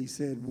knew me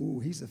said, "Whoa,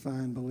 he's a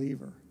fine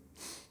believer."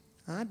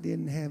 I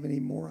didn't have any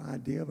more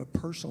idea of a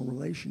personal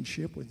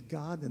relationship with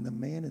God than the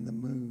man in the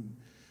moon,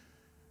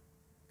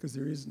 because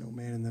there is no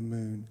man in the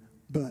moon.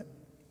 But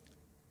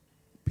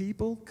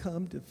people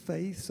come to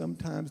faith.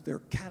 Sometimes they're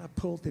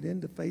catapulted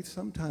into faith.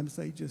 Sometimes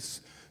they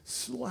just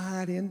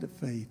slide into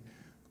faith.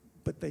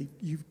 But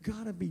you've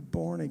got to be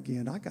born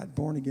again. I got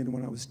born again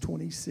when I was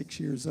 26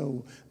 years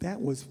old. That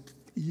was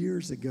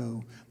years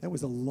ago. It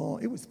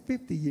was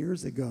 50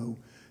 years ago.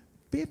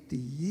 50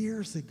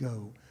 years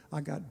ago,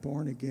 I got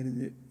born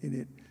again,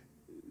 and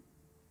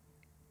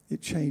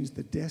it changed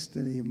the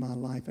destiny of my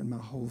life and my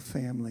whole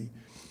family.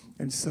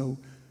 And so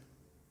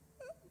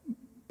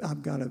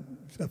I've got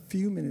a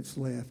few minutes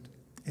left,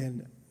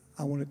 and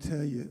I want to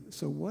tell you,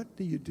 so what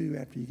do you do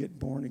after you get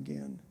born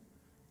again?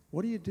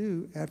 What do you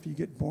do after you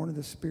get born of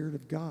the Spirit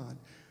of God?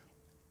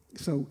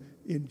 So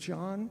in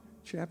John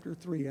chapter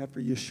 3, after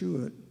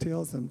Yeshua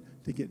tells them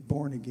to get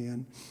born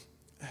again,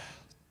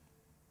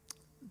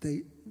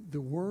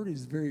 the word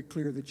is very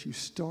clear that you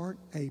start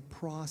a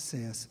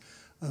process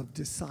of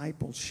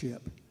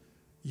discipleship.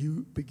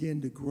 You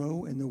begin to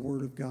grow in the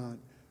Word of God.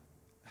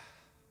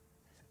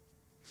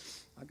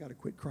 I got to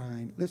quit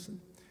crying.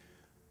 Listen.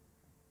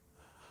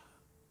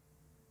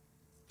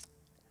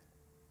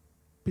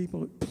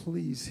 People,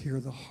 please hear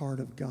the heart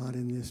of God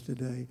in this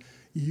today.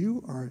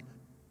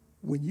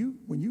 When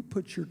you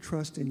put your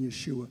trust in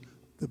Yeshua,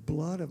 the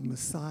blood of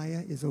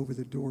Messiah is over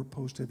the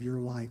doorpost of your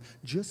life.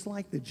 Just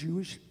like the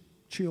Jewish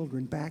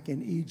children back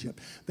in Egypt,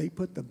 they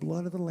put the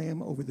blood of the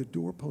Lamb over the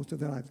doorpost of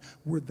their lives.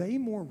 Were they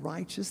more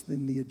righteous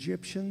than the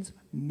Egyptians?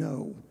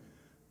 No.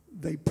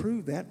 They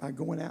proved that by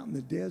going out in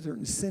the desert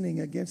and sinning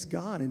against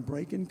God and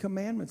breaking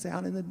commandments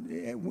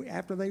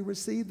after they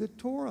received the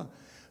Torah.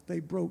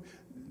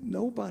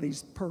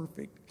 nobody's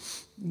perfect.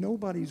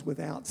 Nobody's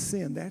without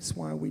sin. That's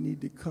why we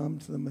need to come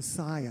to the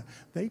Messiah.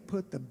 They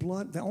put the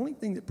blood, the only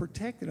thing that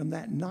protected them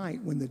that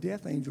night when the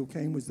death angel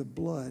came was the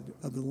blood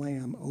of the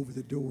lamb over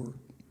the door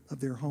of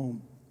their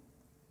home.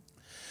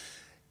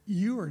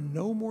 You are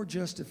no more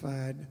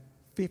justified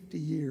 50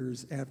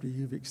 years after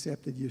you've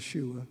accepted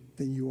Yeshua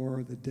than you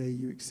are the day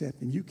you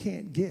accept him. You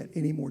can't get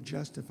any more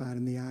justified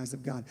in the eyes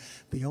of God.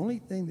 The only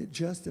thing that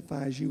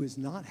justifies you is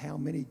not how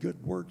many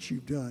good works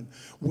you've done.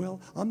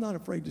 Well, I'm not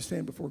afraid to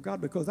stand before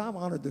God because I've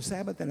honored the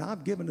Sabbath and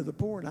I've given to the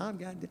poor and I've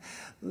got to.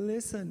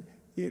 Listen,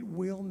 it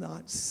will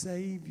not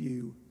save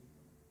you.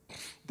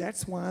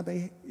 That's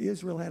why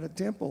Israel had a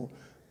temple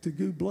to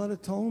do blood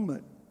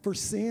atonement for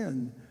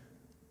sin.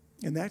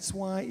 And that's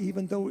why,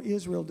 even though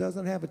Israel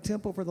doesn't have a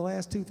temple for the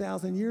last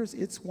 2,000 years,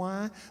 it's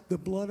why the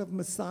blood of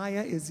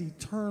Messiah is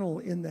eternal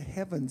in the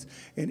heavens.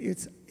 And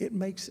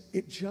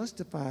it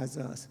justifies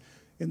us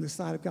in the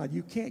sight of God.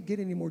 You can't get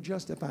any more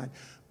justified,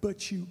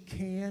 but you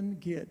can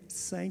get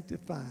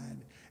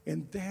sanctified.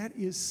 And that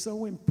is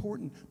so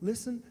important.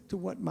 Listen to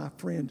what my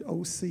friend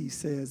O.C.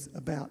 says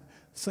about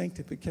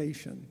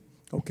sanctification.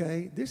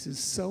 Okay? This is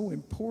so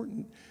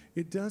important.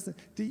 It doesn't...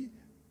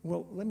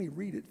 Well, let me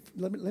read it.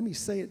 Let me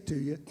say it to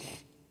you,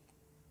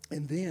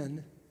 and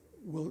then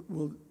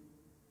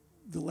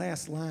the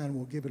last line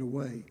will give it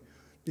away.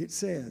 It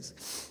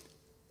says,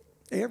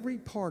 every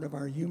part of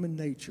our human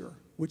nature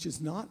which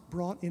is not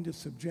brought into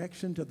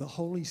subjection to the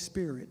Holy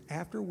Spirit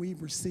after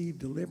we've received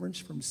deliverance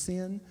from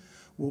sin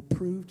will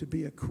prove to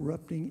be a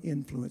corrupting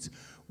influence.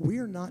 We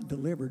are not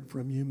delivered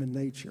from human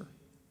nature.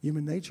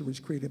 Human nature was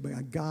created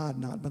by God,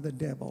 not by the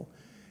devil.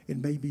 It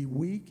may be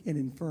weak and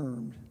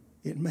infirmed.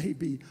 It may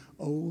be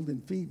old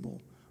and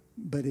feeble,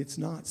 but it's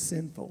not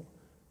sinful.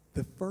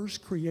 The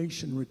first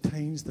creation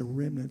retains the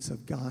remnants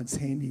of God's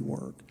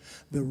handiwork.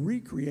 The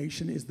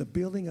recreation is the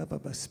building up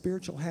of a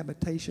spiritual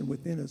habitation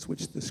within us,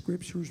 which the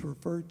scriptures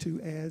refer to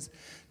as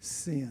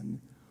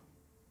sin.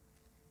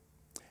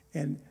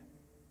 And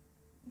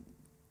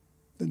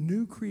the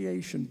new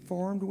creation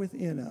formed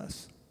within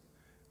us.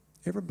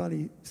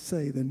 Everybody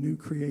say the new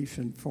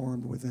creation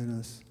formed within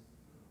us.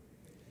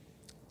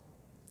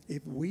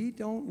 If we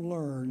don't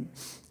learn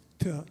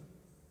to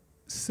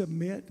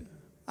submit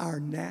our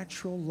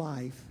natural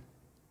life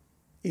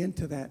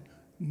into that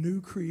new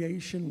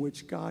creation,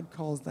 which God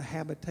calls the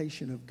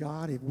habitation of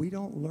God, if we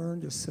don't learn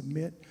to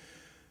submit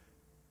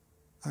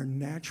our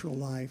natural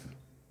life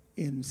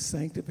in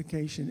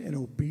sanctification and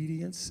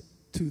obedience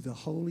to the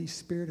Holy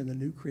Spirit and the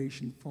new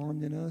creation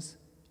formed in us,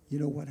 you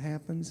know what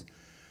happens?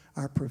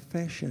 Our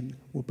profession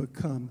will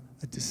become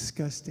a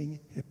disgusting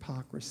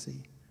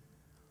hypocrisy.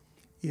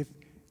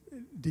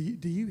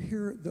 Do you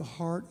hear the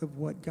heart of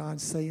what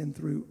God's saying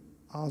through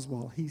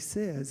Oswald? He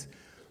says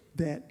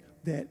that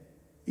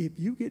if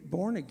you get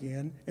born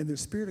again and the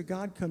Spirit of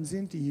God comes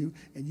into you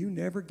and you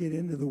never get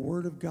into the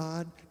Word of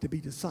God to be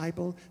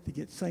discipled, to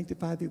get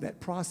sanctified through that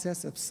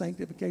process of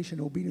sanctification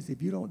and obedience,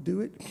 if you don't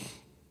do it,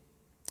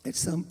 at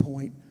some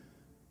point,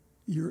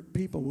 your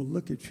people will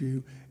look at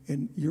you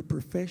and your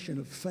profession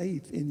of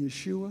faith in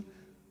Yeshua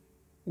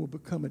will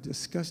become a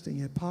disgusting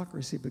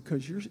hypocrisy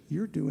because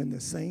you're doing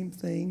the same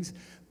things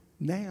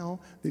now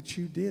that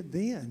you did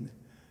then.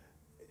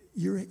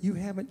 You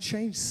haven't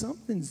changed.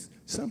 Something.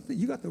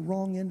 You got the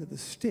wrong end of the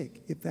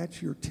stick if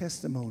that's your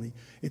testimony.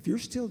 If you're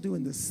still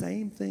doing the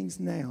same things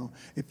now,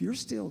 if you're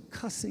still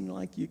cussing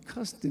like you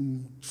cussed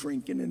and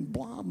drinking and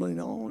blabbling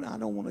on, I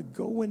don't want to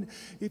go. And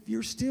if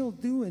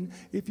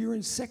you're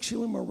in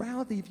sexual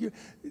immorality,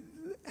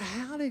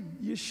 how did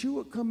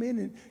Yeshua come in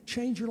and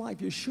change your life?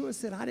 Yeshua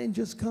said, I didn't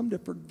just come to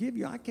forgive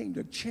you. I came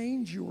to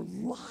change your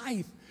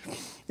life.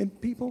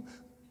 And people,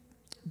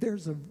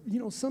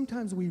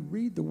 sometimes we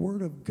read the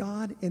Word of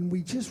God and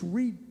we just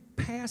read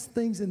past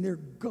things and they're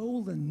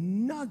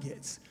golden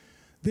nuggets.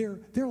 They're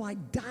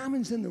like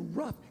diamonds in the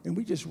rough, and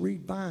we just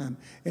read by them,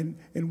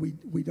 and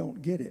we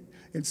don't get it.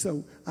 And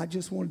so I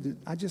just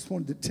wanted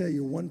to tell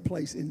you one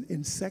place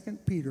in 2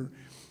 Peter,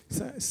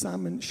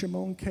 Shimon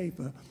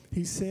Kepha,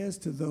 he says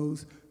to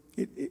those,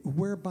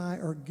 whereby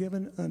are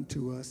given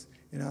unto us,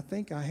 and I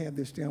think I have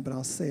this down, but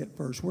I'll say it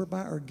first.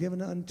 Whereby are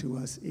given unto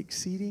us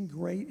exceeding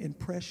great and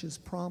precious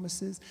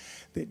promises,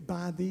 that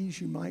by these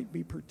you might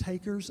be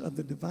partakers of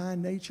the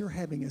divine nature,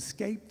 having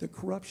escaped the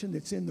corruption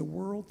that's in the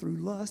world through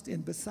lust.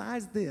 And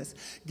besides this,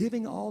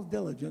 giving all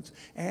diligence,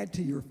 add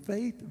to your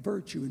faith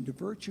virtue, and to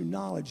virtue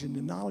knowledge, and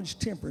to knowledge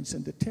temperance,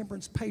 and to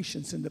temperance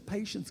patience, and to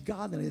patience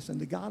godliness,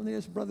 and to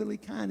godliness brotherly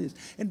kindness,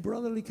 and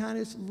brotherly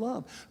kindness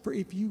love. For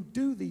if you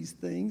do these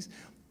things,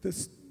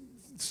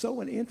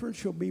 so an entrance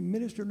shall be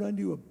ministered unto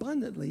you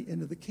abundantly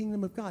into the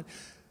kingdom of God.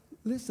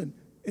 Listen,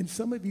 and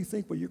some of you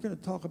think, well, you're going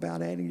to talk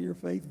about adding to your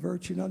faith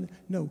virtue.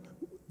 No,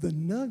 the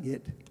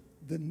nugget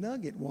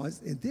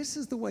was, and this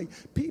is the way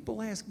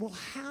people ask, well,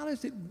 how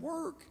does it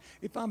work?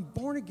 If I'm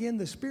born again,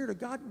 the Spirit of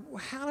God,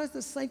 how does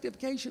the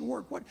sanctification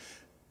work? What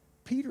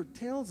Peter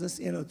tells us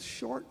in a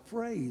short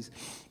phrase,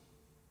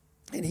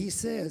 And he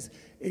says,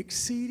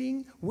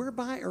 exceeding,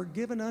 whereby are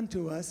given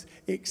unto us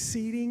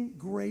exceeding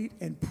great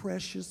and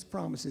precious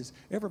promises.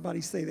 Everybody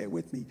say that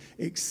with me.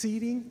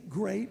 Exceeding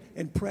great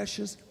and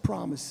precious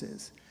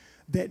promises.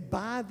 That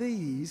by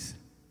these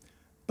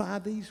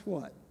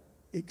what?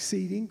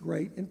 Exceeding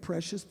great and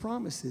precious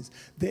promises.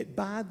 That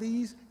by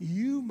these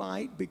you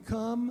might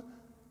become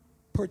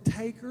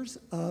partakers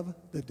of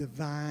the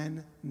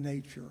divine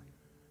nature.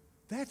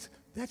 That's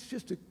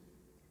just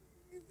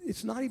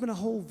it's not even a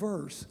whole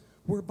verse.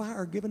 Whereby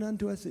are given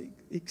unto us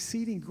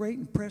exceeding great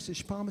and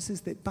precious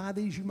promises, that by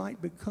these you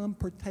might become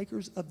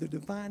partakers of the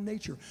divine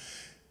nature.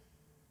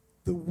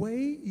 The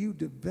way you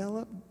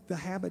develop the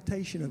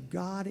habitation of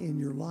God in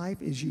your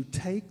life is you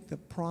take the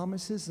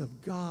promises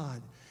of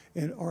God.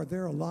 And are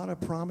there a lot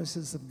of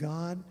promises of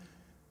God?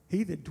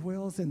 He that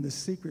dwells in the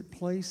secret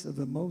place of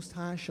the Most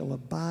High shall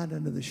abide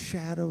under the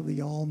shadow of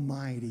the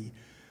Almighty.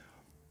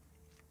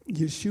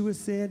 Yeshua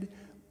said,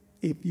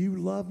 if you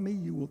love me,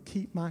 you will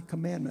keep my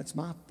commandments.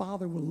 My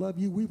Father will love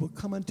you. We will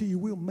come unto you.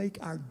 We'll make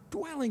our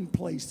dwelling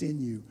place in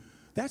you.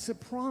 That's a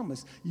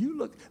promise. You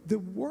look, the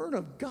Word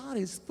of God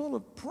is full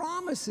of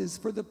promises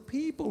for the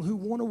people who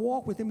want to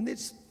walk with Him, and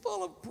it's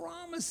full of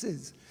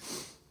promises.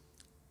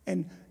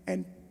 And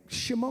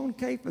Shimon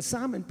Kepha,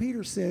 Simon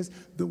Peter says,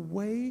 the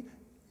way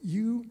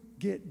you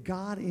get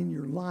God in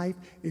your life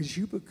is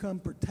you become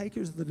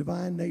partakers of the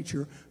divine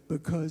nature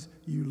because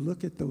you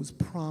look at those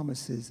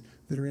promises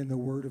that are in the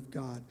Word of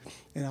God.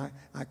 And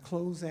I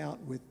close out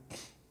with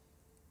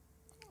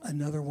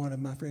another one of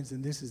my friends,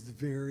 and this is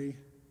very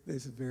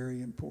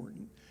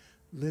important.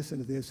 Listen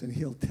to this, and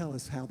he'll tell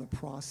us how the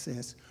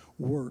process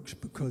works,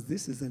 because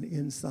this is an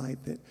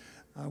insight that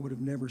I would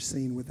have never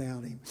seen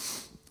without him.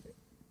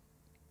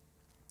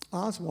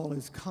 Oswald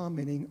is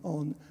commenting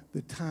on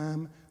the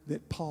time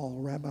that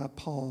Rabbi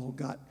Paul,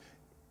 got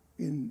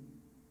in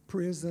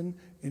prison,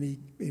 and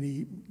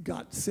he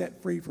got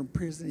set free from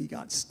prison. He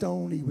got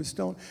stoned. He was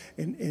stoned.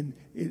 And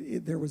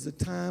there was a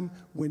time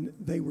when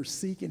they were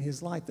seeking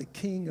his life. The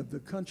king of the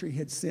country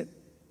had sent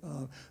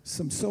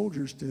some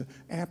soldiers to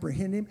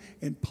apprehend him.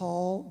 And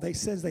they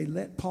says they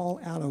let Paul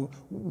out a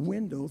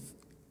window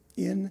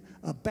in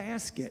a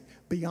basket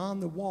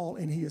beyond the wall,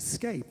 and he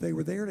escaped. They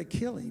were there to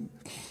kill him.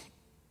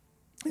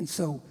 And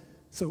so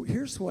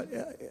here's what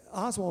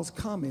Oswald's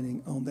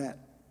commenting on that,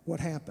 what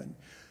happened.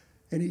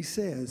 And he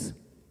says,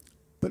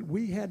 but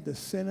we had the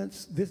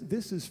sentence,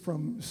 this is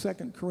from 2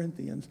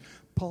 Corinthians.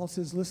 Paul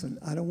says, listen,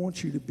 I don't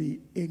want you to be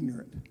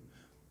ignorant,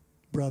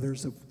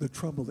 brothers, of the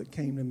trouble that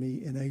came to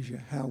me in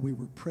Asia, how we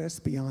were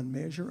pressed beyond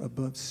measure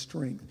above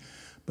strength.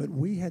 But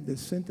we had the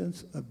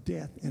sentence of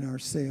death in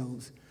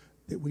ourselves,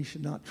 that we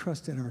should not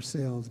trust in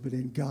ourselves, but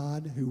in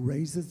God who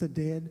raises the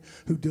dead,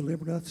 who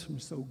delivered us from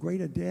so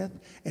great a death,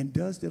 and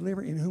does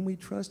deliver, in whom we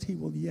trust, he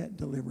will yet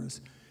deliver us.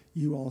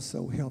 You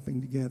also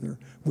helping together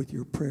with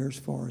your prayers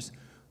for us.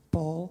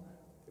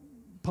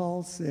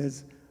 Paul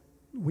says,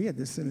 we had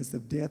the sentence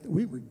of death.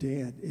 We were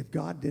dead if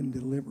God didn't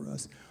deliver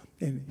us.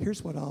 And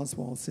here's what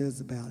Oswald says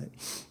about it.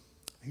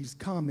 He's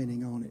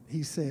commenting on it.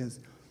 He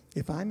says,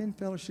 if I'm in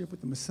fellowship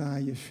with the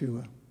Messiah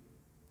Yeshua,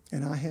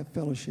 and I have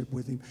fellowship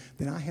with him,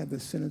 then I have the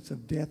sentence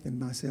of death in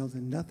myself,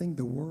 and nothing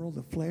the world,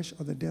 the flesh,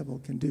 or the devil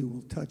can do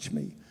will touch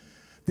me.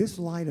 This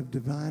light of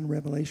divine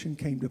revelation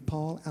came to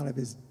Paul out of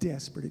his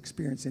desperate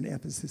experience in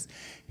Ephesus.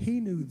 He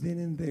knew then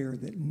and there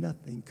that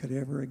nothing could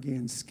ever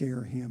again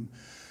scare him.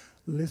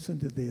 Listen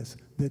to this.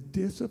 The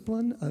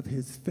discipline of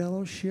his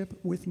fellowship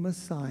with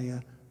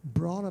Messiah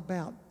brought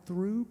about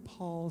through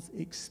Paul's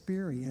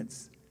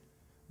experience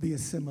the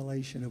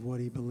assimilation of what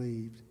he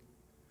believed.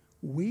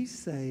 We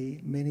say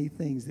many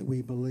things that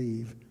we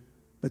believe,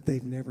 but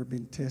they've never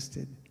been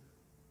tested.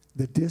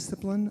 The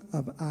discipline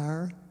of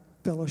our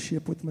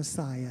fellowship with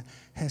Messiah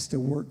has to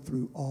work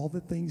through all the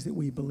things that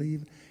we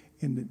believe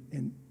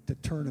and to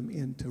turn them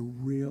into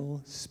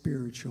real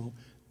spiritual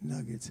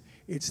nuggets.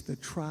 It's the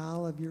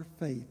trial of your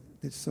faith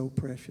that's so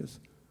precious.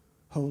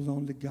 Hold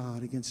on to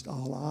God against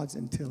all odds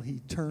until he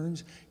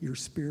turns your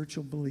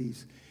spiritual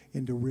beliefs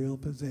into real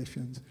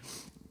possessions.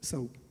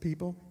 So,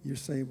 people, you're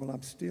saying, well,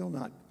 I'm still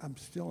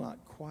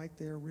not quite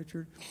there,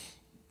 Richard.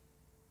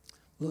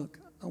 Look,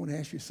 I want to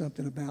ask you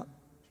something about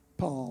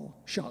Paul,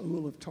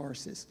 Shaul of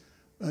Tarsus,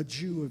 a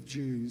Jew of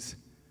Jews.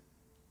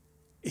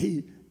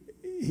 He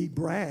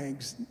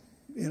brags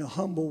in a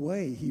humble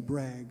way. He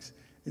brags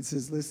and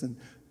says, listen,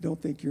 don't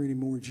think you're any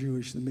more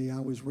Jewish than me. I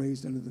was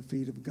raised under the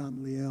feet of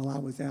Gamaliel. I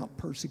was out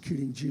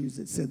persecuting Jews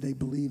that said they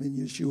believe in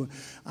Yeshua.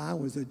 I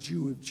was a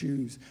Jew of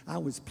Jews. I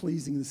was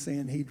pleasing the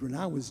Sanhedrin.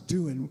 I was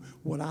doing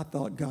what I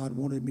thought God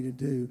wanted me to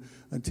do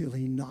until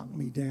he knocked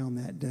me down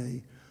that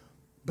day.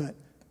 But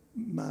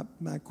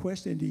my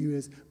question to you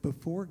is,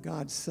 before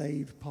God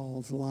saved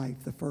Paul's life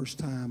the first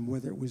time,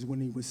 whether it was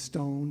when he was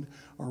stoned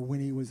or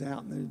when he was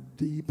out in the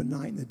deep of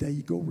night and the day,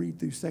 you go read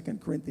through 2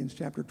 Corinthians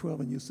chapter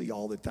 12 and you'll see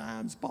all the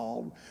times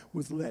Paul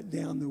was let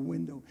down the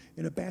window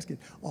in a basket,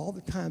 all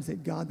the times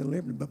that God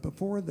delivered him. But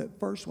before the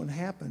first one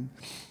happened,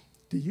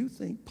 do you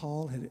think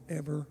Paul had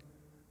ever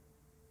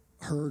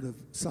heard of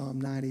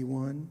Psalm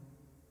 91?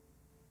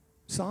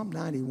 Psalm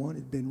 91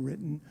 had been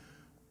written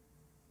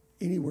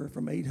anywhere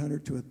from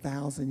 800 to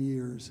 1,000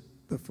 years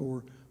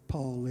before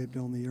Paul lived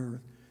on the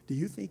earth. Do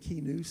you think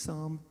he knew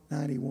Psalm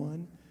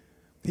 91?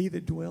 He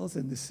that dwells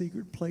in the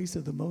secret place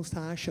of the Most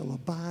High shall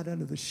abide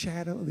under the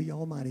shadow of the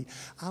Almighty.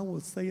 I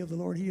will say of the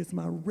Lord, he is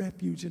my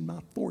refuge and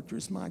my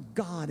fortress, my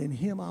God, in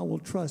him I will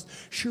trust.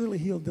 Surely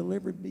he'll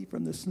deliver me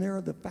from the snare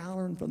of the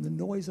fowler and from the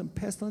noisome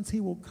pestilence.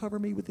 He will cover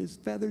me with his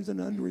feathers,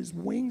 and under his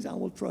wings I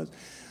will trust.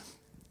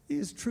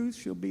 His truth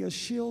shall be a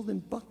shield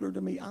and buckler to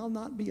me. I'll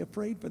not be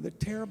afraid for the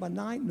terror by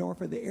night, nor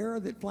for the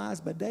arrow that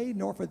flies by day,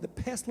 nor for the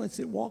pestilence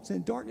that walks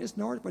in darkness,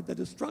 nor for the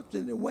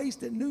destruction that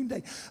wastes at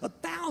noonday.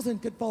 1,000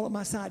 could fall at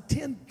my side,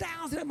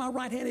 10,000 at my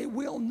right hand. It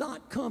will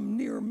not come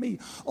near me.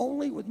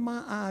 Only with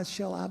my eyes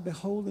shall I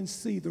behold and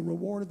see the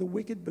reward of the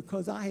wicked,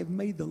 because I have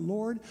made the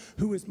Lord,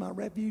 who is my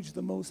refuge,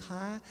 the Most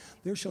High.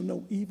 There shall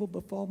no evil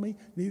befall me,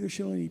 neither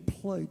shall any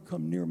plague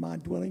come near my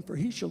dwelling. For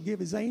he shall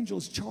give his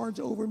angels charge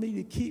over me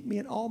to keep me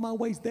in all my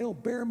ways. They'll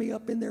bear me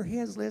up in their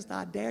hands, lest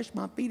I dash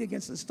my feet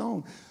against a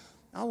stone.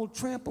 I will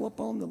trample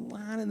upon the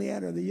lion and the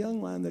adder, the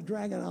young lion, the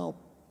dragon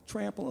I'll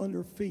trample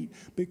under feet.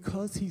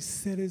 Because he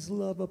set his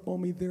love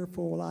upon me,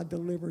 therefore will I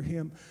deliver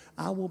him.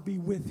 I will be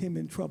with him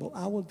in trouble.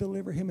 I will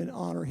deliver him and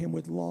honor him.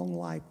 With long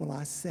life will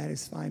I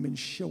satisfy him and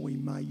show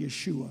him my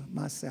Yeshua,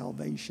 my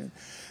salvation.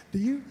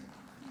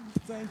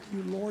 Thank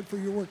you, Lord, for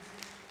your word.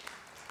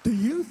 Do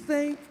you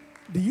think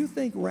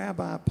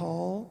Rabbi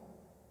Paul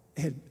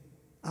had,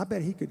 I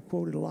bet he could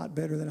quote it a lot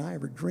better than I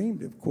ever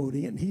dreamed of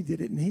quoting it, and he did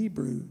it in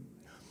Hebrew.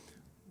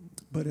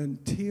 But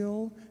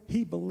until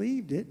he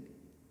believed it,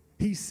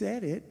 he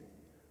said it,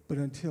 but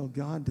until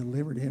God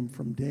delivered him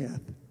from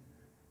death,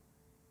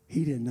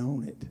 he didn't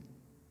own it.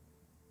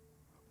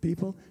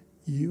 People,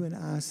 you and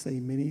I say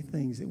many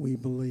things that we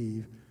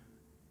believe,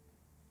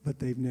 but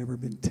they've never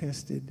been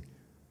tested.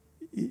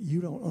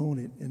 You don't own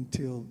it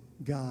until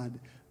God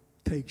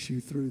takes you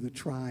through the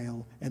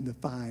trial and the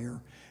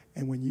fire.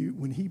 And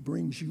when he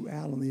brings you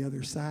out on the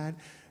other side,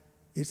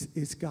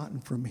 it's gotten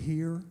from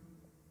here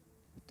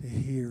to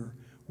here,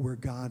 where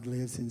God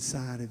lives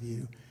inside of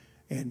you.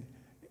 And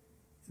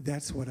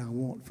that's what I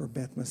want for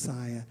Beth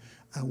Messiah.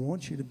 I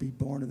want you to be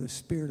born of the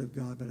Spirit of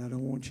God, but I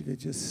don't want you to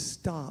just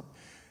stop.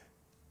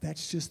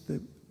 That's just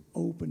the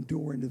open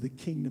door into the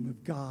kingdom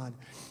of God.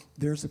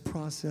 There's a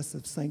process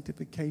of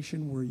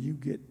sanctification where you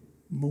get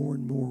more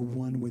and more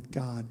one with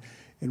God,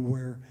 and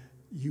where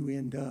you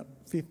end up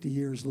 50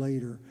 years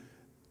later.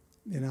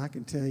 And I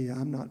can tell you,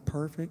 I'm not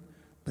perfect,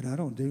 but I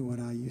don't do what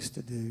I used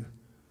to do.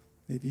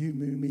 If you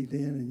knew me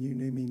then and you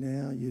knew me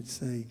now, you'd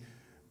say,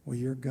 well,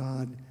 your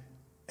God,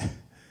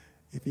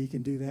 if he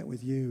can do that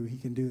with you, he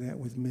can do that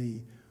with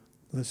me.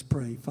 Let's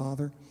pray.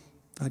 Father,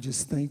 I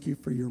just thank you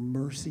for your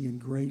mercy and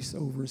grace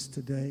over us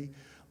today.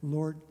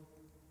 Lord,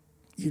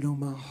 you know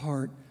my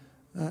heart.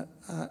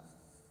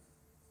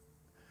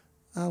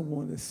 I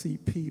want to see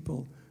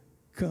people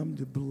come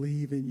to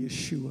believe in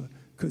Yeshua,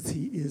 because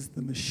he is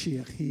the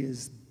Mashiach. He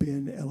is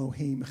Ben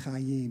Elohim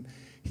Chayim.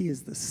 He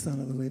is the Son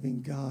of the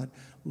living God.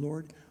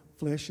 Lord,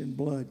 flesh and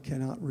blood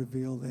cannot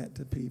reveal that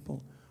to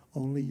people.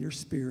 Only your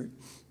Spirit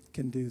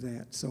can do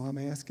that. So I'm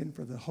asking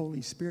for the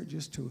Holy Spirit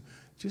just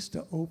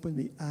to open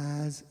the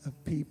eyes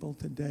of people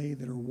today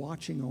that are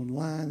watching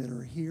online, that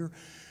are here.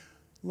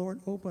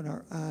 Lord, open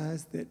our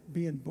eyes that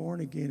being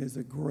born again is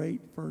a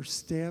great first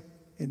step,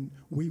 and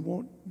we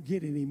won't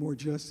get any more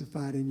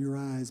justified in your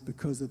eyes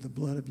because of the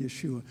blood of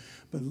Yeshua.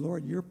 But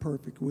Lord, your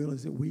perfect will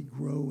is that we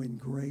grow in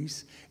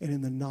grace and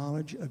in the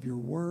knowledge of your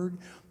word,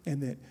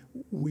 and that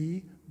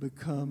we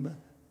become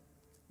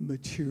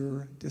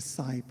mature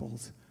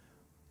disciples,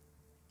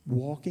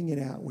 walking it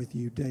out with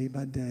you day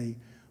by day,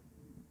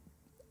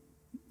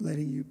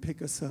 letting you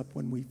pick us up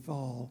when we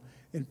fall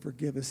and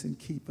forgive us and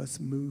keep us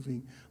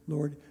moving.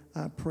 Lord,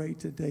 I pray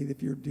today that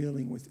if you're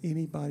dealing with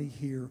anybody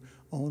here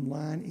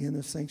online in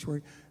the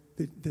sanctuary,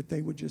 that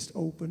they would just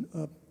open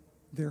up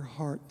their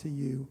heart to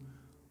you.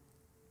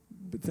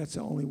 But that's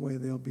the only way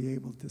they'll be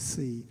able to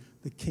see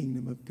the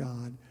kingdom of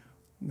God.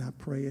 And I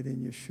pray it in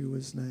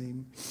Yeshua's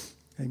name.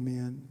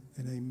 Amen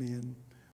and amen.